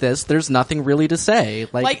times like this, there's nothing really to say.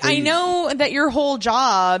 I know that your whole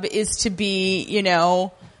job is to be,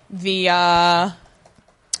 the,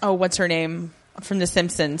 what's her name from The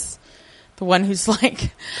Simpsons? The one who's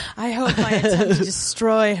I hope my attempt to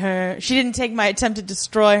destroy her. She didn't take my attempt to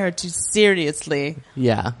destroy her too seriously.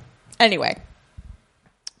 Yeah. Anyway.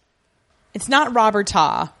 It's not Robert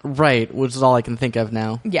Ta. Right, which is all I can think of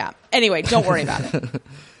now. Yeah. Anyway, don't worry about it.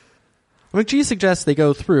 McGee suggests they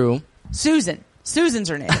go through... Susan. Susan's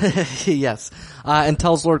her name. Yes. And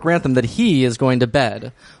tells Lord Grantham that he is going to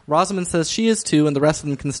bed. Rosamond says she is too, and the rest of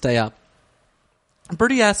them can stay up.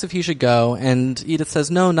 Bertie asks if he should go, and Edith says,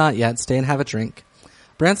 no, not yet. Stay and have a drink.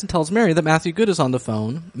 Branson tells Mary that Matthew Good is on the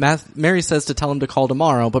phone. Mary says to tell him to call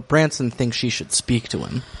tomorrow, but Branson thinks she should speak to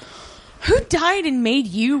him. Who died and made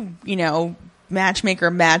you,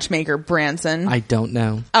 matchmaker, Branson? I don't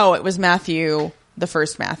know. Oh, it was Matthew, the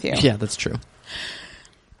first Matthew. Yeah, that's true.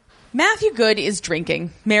 Matthew Good is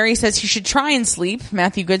drinking. Mary says he should try and sleep.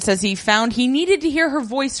 Matthew Good says he found he needed to hear her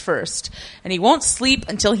voice first, and he won't sleep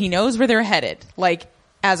until he knows where they're headed,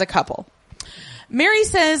 as a couple. Mary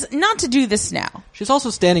says not to do this now. She's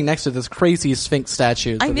also standing next to this crazy Sphinx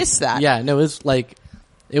statue. I missed that. Yeah, no,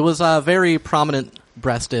 it was very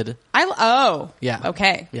prominent-breasted. Yeah.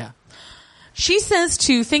 Okay. Yeah. She says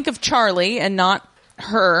to think of Charlie and not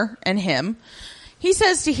her and him. He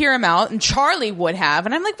says to hear him out, and Charlie would have.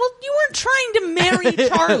 And I'm like, well, you weren't trying to marry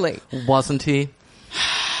Charlie. Wasn't he?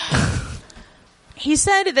 He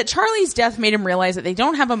said that Charlie's death made him realize that they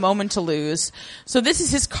don't have a moment to lose. So this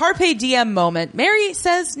is his carpe diem moment. Mary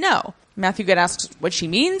says no. Matthew Good asks what she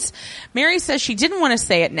means. Mary says she didn't want to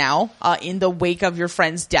say it now, in the wake of your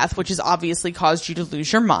friend's death, which has obviously caused you to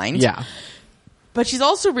lose your mind. Yeah. But she's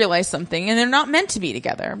also realized something, and they're not meant to be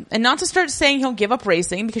together. And not to start saying he'll give up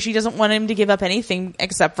racing, because she doesn't want him to give up anything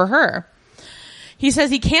except for her. He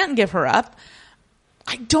says he can't give her up.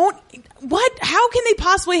 How can they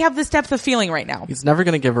possibly have this depth of feeling right now? He's never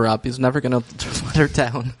going to give her up. He's never going to let her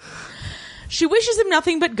down. She wishes him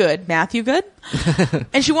nothing but good, Matthew Good.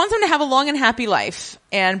 And she wants him to have a long and happy life.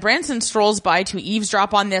 And Branson strolls by to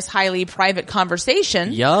eavesdrop on this highly private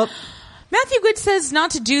conversation. Yup. Matthew Good says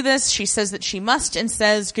not to do this. She says that she must and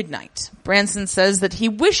says goodnight. Branson says that he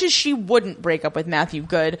wishes she wouldn't break up with Matthew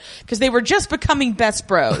Good because they were just becoming best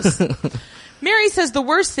bros. Mary says the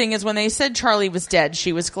worst thing is when they said Charlie was dead,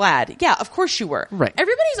 she was glad. Yeah, of course you were. Right.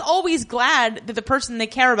 Everybody's always glad that the person they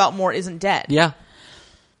care about more isn't dead. Yeah.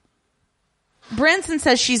 Branson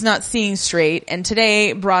says she's not seeing straight, and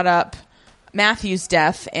today brought up Matthew's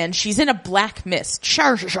death, and she's in a black mist.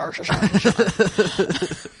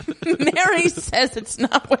 Mary says it's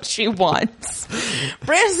not what she wants.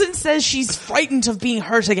 Branson says she's frightened of being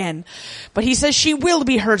hurt again, but he says she will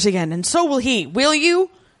be hurt again, and so will he. Will you?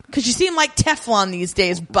 Because you seem like Teflon these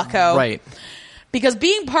days, bucko. Right. Because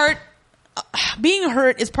being hurt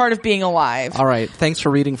is part of being alive. All right. Thanks for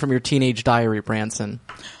reading from your teenage diary, Branson.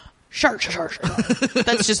 That's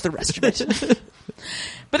just the rest of it.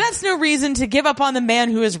 But that's no reason to give up on the man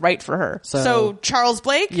who is right for her. So Charles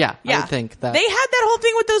Blake? Yeah, I would think that. They had that whole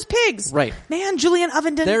thing with those pigs. Right. Man, Julian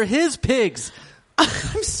Ovenden. They're his pigs.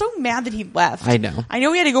 I'm so mad that he left. I know. I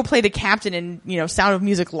know he had to go play the captain in, Sound of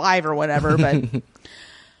Music Live or whatever, but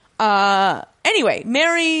anyway,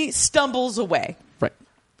 Mary stumbles away. Right.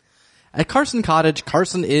 At Carson Cottage,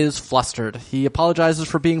 Carson is flustered. He apologizes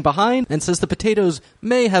for being behind and says the potatoes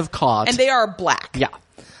may have caught. And they are black. Yeah.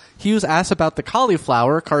 Hughes asks about the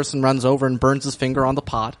cauliflower. Carson runs over and burns his finger on the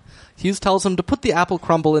pot. Hughes tells him to put the apple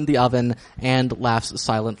crumble in the oven and laughs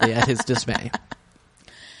silently at his dismay.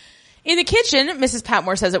 In the kitchen, Mrs.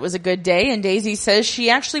 Patmore says it was a good day, and Daisy says she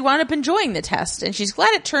actually wound up enjoying the test, and she's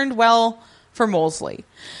glad it turned well for Molesley.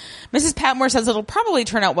 Mrs. Patmore says it'll probably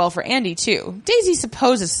turn out well for Andy, too. Daisy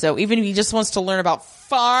supposes so, even if he just wants to learn about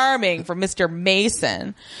farming from Mr.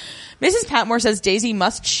 Mason. Mrs. Patmore says Daisy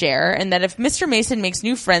must share, and that if Mr. Mason makes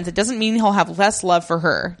new friends, it doesn't mean he'll have less love for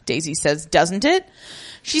her. Daisy says, doesn't it?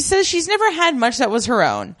 She says she's never had much that was her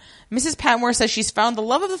own. Mrs. Patmore says she's found the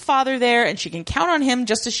love of the father there, and she can count on him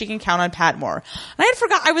just as she can count on Patmore. And I had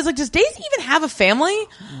forgot, I was like, does Daisy even have a family?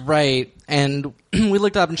 Right. And we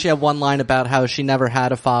looked up and she had one line about how she never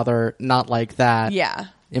had a father not like that. Yeah.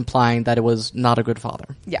 Implying that it was not a good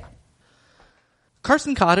father. Yeah.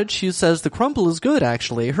 Carson Cottage, Hughes says the crumble is good,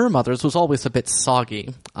 actually. Her mother's was always a bit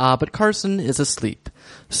soggy. But Carson is asleep.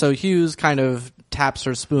 So Hughes kind of taps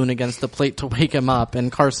her spoon against the plate to wake him up,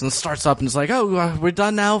 and Carson starts up and is like, oh, we're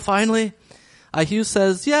done now, finally? Hughes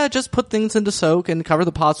says, yeah, just put things into soak and cover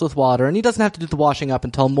the pots with water, and he doesn't have to do the washing up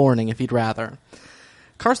until morning if he'd rather.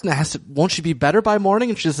 Carson asks, won't she be better by morning?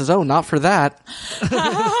 And she says, oh, not for that.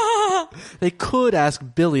 They could ask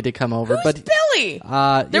Billy to come over. Who's Billy?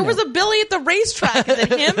 There was a Billy at the racetrack. Is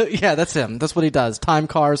it him? Yeah, that's him. That's what he does. Time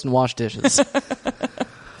cars and wash dishes.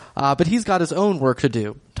 But he's got his own work to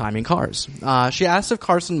do, timing cars. She asks if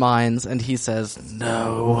Carson minds, and he says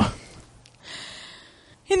no.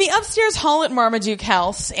 In the upstairs hall at Marmaduke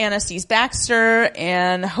House, Anna sees Baxter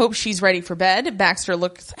and hopes she's ready for bed. Baxter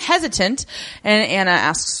looks hesitant, and Anna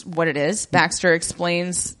asks what it is. Baxter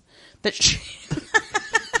explains that she...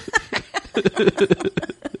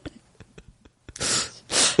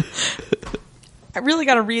 I really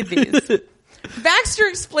gotta read these. Baxter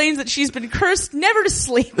explains that she's been cursed never to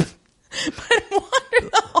sleep, but wander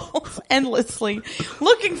the halls endlessly,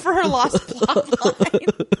 looking for her lost plotline.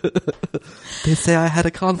 They say I had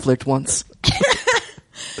a conflict once.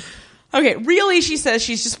 Okay, really, she says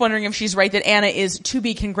she's just wondering if she's right that Anna is to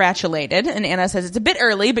be congratulated, and Anna says it's a bit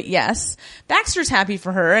early, but yes. Baxter's happy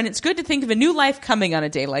for her, and it's good to think of a new life coming on a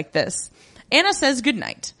day like this. Anna says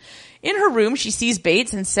goodnight. In her room, she sees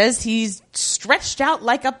Bates and says he's stretched out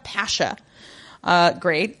like a pasha.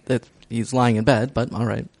 Great. He's lying in bed, but all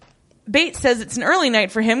right. Bates says it's an early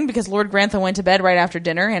night for him because Lord Grantham went to bed right after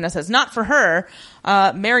dinner. Anna says not for her.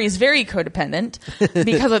 Mary's very codependent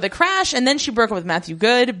because of the crash, and then she broke up with Matthew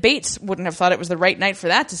Good. Bates wouldn't have thought it was the right night for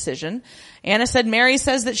that decision. Anna said Mary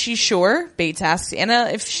says that she's sure. Bates asks Anna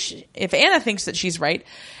if Anna thinks that she's right.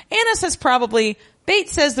 Anna says probably.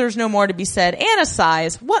 Bates says there's no more to be said. Anna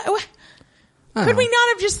sighs. What? Could we not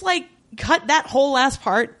have just cut that whole last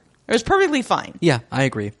part? It was perfectly fine. Yeah, I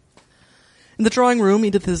agree. In the drawing room,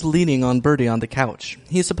 Edith is leaning on Bertie on the couch.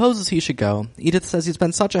 He supposes he should go. Edith says he's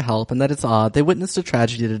been such a help and that it's odd they witnessed a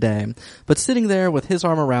tragedy today. But sitting there with his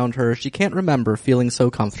arm around her, she can't remember feeling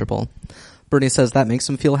so comfortable. Bertie says that makes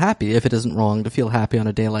him feel happy if it isn't wrong to feel happy on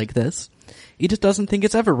a day like this. Edith doesn't think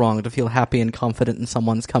it's ever wrong to feel happy and confident in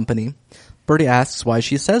someone's company. Bertie asks why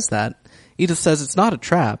she says that. Edith says it's not a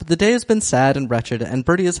trap. The day has been sad and wretched, and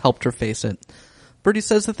Bertie has helped her face it. Bertie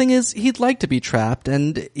says the thing is, he'd like to be trapped,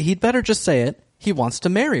 and he'd better just say it. He wants to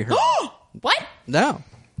marry her. What? No.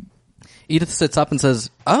 Edith sits up and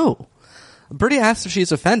says, oh. Bertie asks if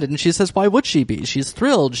she's offended, and she says why would she be? She's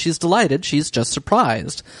thrilled, she's delighted, she's just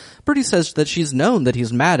surprised. Bertie says that she's known that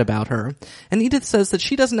he's mad about her, and Edith says that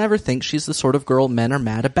she doesn't ever think she's the sort of girl men are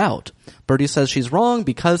mad about. Bertie says she's wrong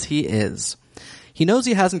because he is. He knows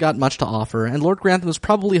he hasn't got much to offer, and Lord Grantham is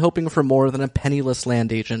probably hoping for more than a penniless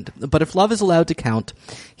land agent, but if love is allowed to count,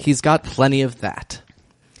 he's got plenty of that.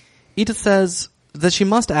 Edith says that she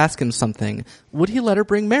must ask him something. Would he let her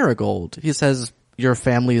bring Marigold? He says, your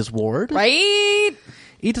family is ward? Right?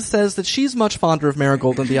 Edith says that she's much fonder of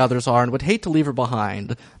Marigold than the others are and would hate to leave her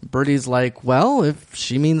behind. Bertie's like, well, if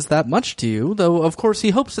she means that much to you, though of course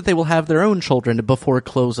he hopes that they will have their own children before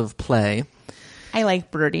close of play. I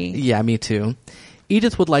like Bertie. Yeah, me too.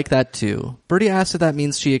 Edith would like that too. Bertie asks if that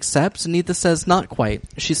means she accepts, and Edith says not quite.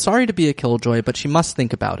 She's sorry to be a killjoy, but she must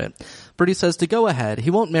think about it. Bertie says to go ahead.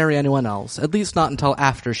 He won't marry anyone else, at least not until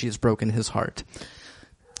after she's broken his heart.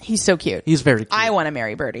 He's so cute. He's very cute. I want to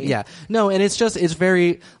marry Bertie. Yeah. No, and it's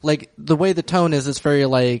very, the way the tone is, it's very,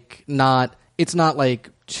 it's not,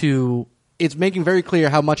 too it's making very clear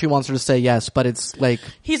how much he wants her to say yes, but it's like...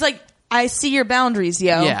 He's like, I see your boundaries,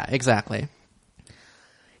 yo. Yeah, exactly.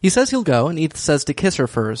 He says he'll go, and Edith says to kiss her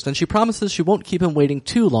first, and she promises she won't keep him waiting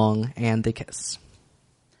too long, and they kiss.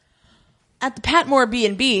 At the Patmore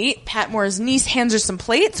B&B, Patmore's niece hands her some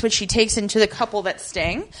plates, which she takes into the couple that's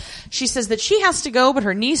staying. She says that she has to go, but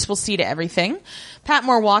her niece will see to everything.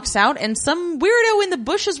 Patmore walks out, and some weirdo in the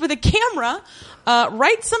bushes with a camera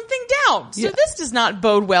writes something down. So this does not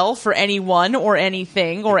bode well for anyone or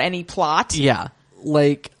anything or any plot. Yeah,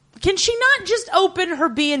 like... Can she not just open her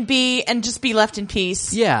B&B and just be left in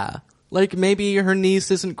peace? Yeah, like maybe her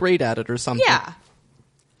niece isn't great at it or something. Yeah.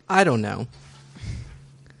 I don't know.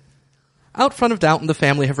 Out front of Downton, the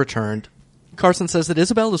family have returned. Carson says that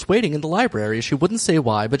Isabel is waiting in the library. She wouldn't say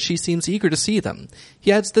why, but she seems eager to see them.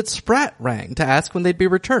 He adds that Spratt rang to ask when they'd be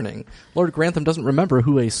returning. Lord Grantham doesn't remember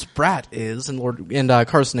who a Spratt is, and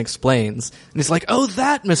Carson explains. And he's like, "Oh,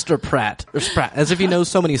 that Mr. Pratt." Or Spratt, as if he knows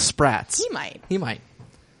so many Sprats. He might.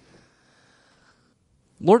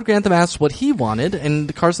 Lord Grantham asks what he wanted,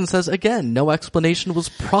 and Carson says, again, no explanation was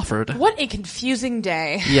proffered. What a confusing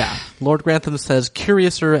day. Yeah. Lord Grantham says,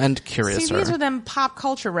 curiouser and curiouser. See, these are them pop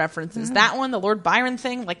culture references. Mm-hmm. That one, the Lord Byron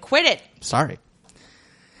thing, like, quit it. Sorry.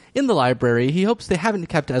 In the library, he hopes they haven't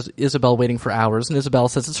kept Isabel waiting for hours, and Isabel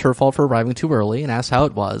says it's her fault for arriving too early, and asks how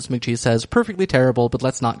it was. McGee says, perfectly terrible, but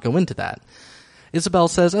let's not go into that. Isabel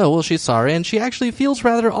says, oh, well, she's sorry, and she actually feels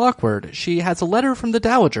rather awkward. She has a letter from the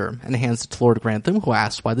Dowager, and hands it to Lord Grantham, who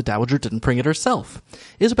asks why the Dowager didn't bring it herself.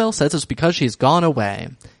 Isabel says it's because she's gone away.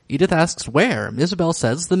 Edith asks where. Isabel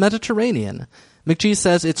says the Mediterranean. McGee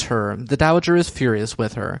says it's her. The Dowager is furious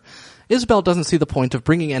with her. Isabel doesn't see the point of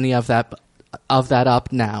bringing any of that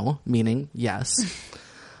up now, meaning yes.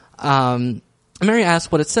 Mary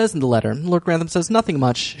asks what it says in the letter. Lord Grantham says nothing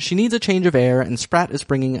much. She needs a change of air, and Spratt is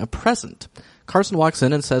bringing a present. Carson walks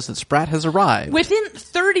in and says that Spratt has arrived. Within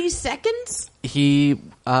 30 seconds? They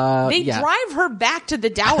drive her back to the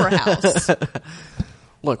Dower House.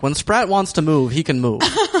 Look, when Spratt wants to move, he can move.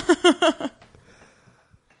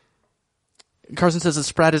 Carson says that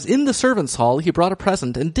Spratt is in the servants' hall. He brought a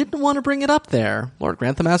present and didn't want to bring it up there. Lord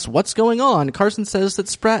Grantham asks what's going on. Carson says that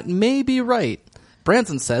Spratt may be right.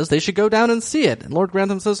 Branson says they should go down and see it. And Lord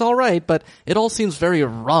Grantham says all right, but it all seems very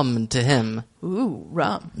rum to him. Ooh,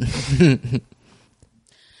 rum.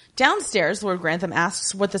 Downstairs, Lord Grantham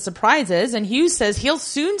asks what the surprise is, and Hughes says he'll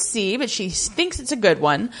soon see, but she thinks it's a good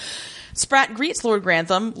one. Spratt greets Lord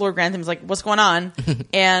Grantham. Lord Grantham's like, what's going on?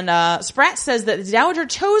 And Spratt says that the Dowager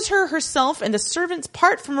chose her herself, and the servants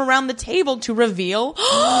part from around the table to reveal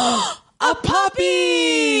a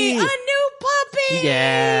puppy! A new puppy!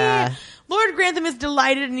 Yeah. Lord Grantham is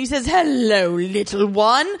delighted, and he says, hello, little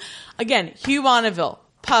one. Again, Hugh Bonneville.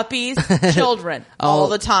 Puppies, children, all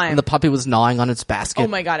the time. And the puppy was gnawing on its basket. Oh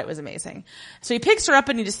my God, it was amazing. So he picks her up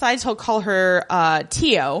and he decides he'll call her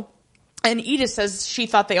Tio. And Edith says she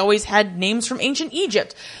thought they always had names from ancient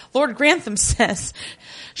Egypt. Lord Grantham says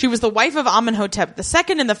she was the wife of Amenhotep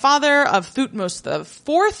II and the father of Thutmose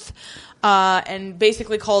IV, and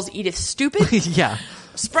basically calls Edith stupid. Yeah.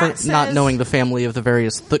 Spratt says, not knowing the family of the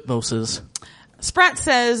various Thutmoses. Spratt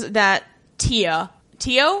says that Tio?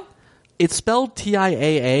 It's spelled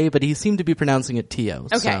Tiaa, but he seemed to be pronouncing it Tio.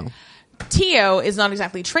 Okay. So. Tio is not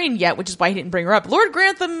exactly trained yet, which is why he didn't bring her up. Lord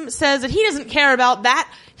Grantham says that he doesn't care about that.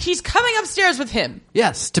 She's coming upstairs with him.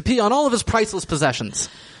 Yes, to pee on all of his priceless possessions.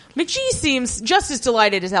 McGee seems just as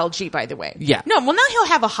delighted as LG, by the way. Yeah. No, well now he'll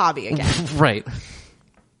have a hobby again. Right.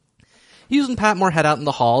 Hughes and Patmore head out in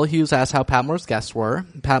the hall. Hughes asks how Patmore's guests were.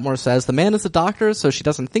 Patmore says the man is a doctor, so she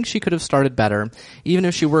doesn't think she could have started better, even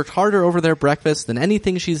if she worked harder over their breakfast than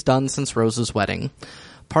anything she's done since Rose's wedding.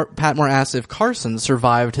 Patmore asks if Carson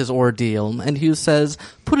survived his ordeal, and Hughes says,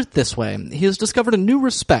 put it this way, he has discovered a new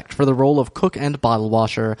respect for the role of cook and bottle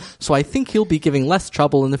washer, so I think he'll be giving less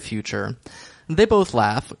trouble in the future. They both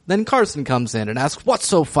laugh. Then Carson comes in and asks, what's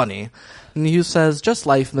so funny? And Hughes says, just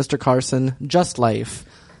life, Mr. Carson, just life.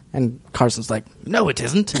 And Carson's like, no, it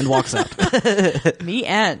isn't, and walks out. The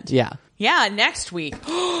end. Yeah. Yeah, next week.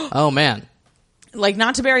 Oh, man. Like,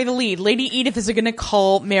 not to bury the lead, Lady Edith is going to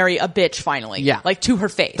call Mary a bitch finally. Yeah. Like, to her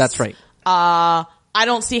face. That's right. I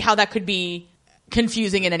don't see how that could be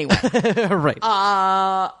confusing in any way.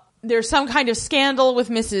 Right. There's some kind of scandal with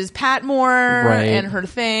Mrs. Patmore and her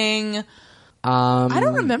thing. I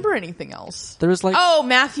don't remember anything else. There was like... Oh,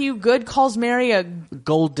 Matthew Good calls Mary a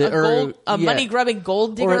money-grubbing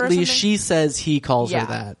gold digger or at least something? she says he calls her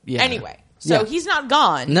that. Yeah. Anyway, so he's not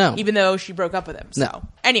gone. No. Even though she broke up with him. So, no.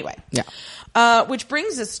 Anyway. Yeah. Which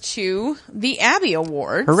brings us to the Abby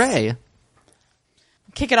Awards. Hooray.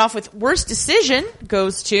 Kick it off with Worst Decision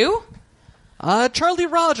goes to... Charlie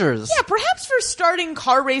Rogers. Yeah, perhaps for starting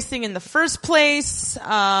car racing in the first place.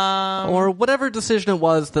 Or whatever decision it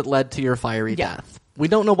was that led to your fiery death. We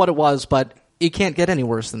don't know what it was, but it can't get any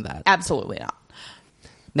worse than that. Absolutely not.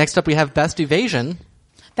 Next up, we have Best Evasion.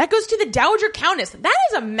 That goes to the Dowager Countess. That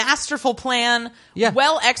is a masterful plan. Yeah.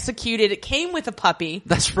 Well executed. It came with a puppy.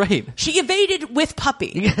 That's right. She evaded with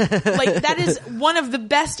puppy. Like, that is one of the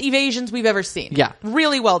best evasions we've ever seen. Yeah.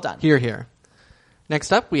 Really well done. Here, here.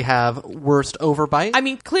 Next up, we have Worst Overbite. I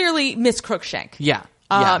mean, clearly, Miss Crookshank. Yeah.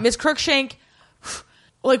 Miss Crookshank,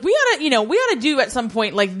 like, we ought to do at some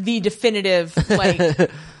point, like, the definitive, like...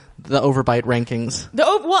 The overbite rankings.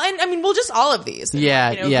 Well, just all of these.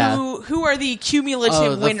 Yeah, yeah. Who are the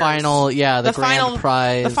cumulative winners? The grand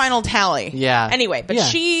prize. The final tally. Yeah. Anyway, but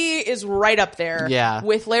she is right up there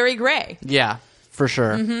with Larry Gray. Yeah, for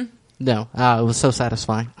sure. Mm-hmm. No, it was so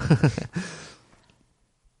satisfying.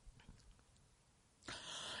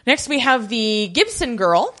 Next, we have the Gibson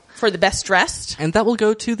girl for the best dressed. And that will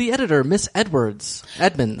go to the editor, Miss Edmonds.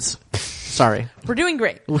 Sorry. We're doing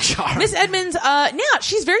great. We are. Miss Edmonds,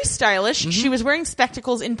 she's very stylish. Mm-hmm. She was wearing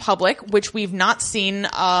spectacles in public, which we've not seen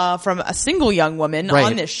from a single young woman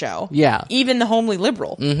on this show. Yeah. Even the homely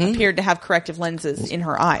liberal appeared to have corrective lenses in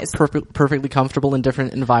her eyes. Perfectly comfortable in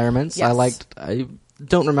different environments. Yes. I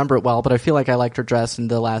don't remember it well, but I feel like I liked her dress in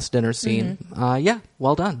the last dinner scene. Mm-hmm.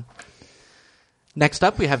 Well done. Next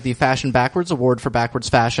up, we have the Fashion Backwards Award for Backwards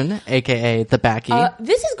Fashion, a.k.a. the Backy.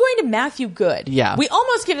 This is going to Matthew Good. Yeah. We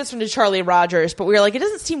almost gave this one to Charlie Rogers, but we were like, it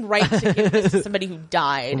doesn't seem right to give this to somebody who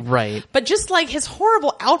died. Right. But just like his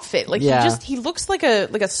horrible outfit, like he looks like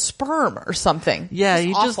a sperm or something. Yeah,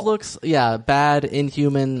 he just looks, bad,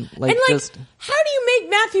 inhuman, how do you make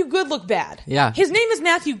Matthew Good look bad? Yeah. His name is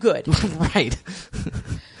Matthew Good. Right.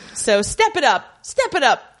 So step it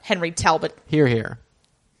up, Henry Talbot. Hear, hear.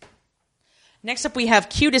 Next up, we have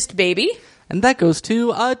Cutest Baby. And that goes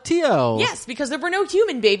to Tio. Yes, because there were no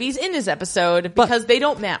human babies in this episode because they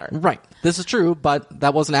don't matter. Right. This is true, but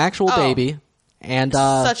that was an actual baby. And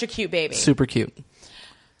such a cute baby. Super cute.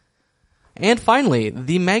 And finally,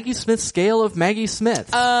 the Maggie Smith scale of Maggie Smith.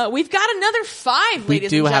 We've got another 5, ladies and gentlemen. We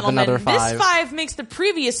do have another 5. This 5 makes the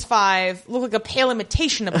previous 5 look like a pale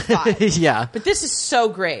imitation of a 5. Yeah. But this is so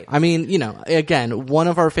great. I mean, again, one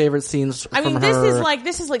of our favorite scenes from her.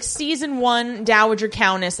 This is like season 1 Dowager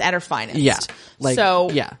Countess at her finest.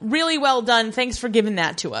 Yeah. Really well done. Thanks for giving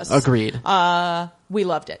that to us. Agreed. We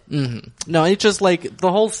loved it. Mm-hmm. No, it's just like the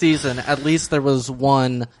whole season, at least there was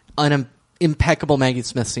one impeccable Maggie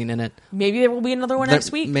Smith scene in it. Maybe there will be another one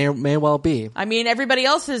next week. May well be. I mean, everybody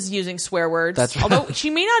else is using swear words. That's right. Although she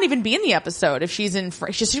may not even be in the episode if she's in.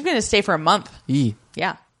 She's going to stay for a month.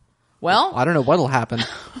 Yeah. Well, I don't know what'll happen.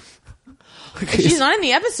 If she's not in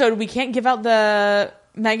the episode, we can't give out the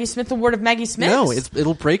Maggie Smith Award of Maggie Smith. No,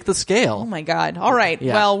 it'll break the scale. Oh my God. All right.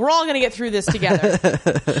 Yeah. Well, we're all going to get through this together.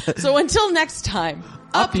 So until next time,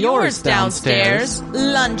 up yours downstairs,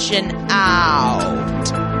 luncheon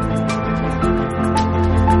out.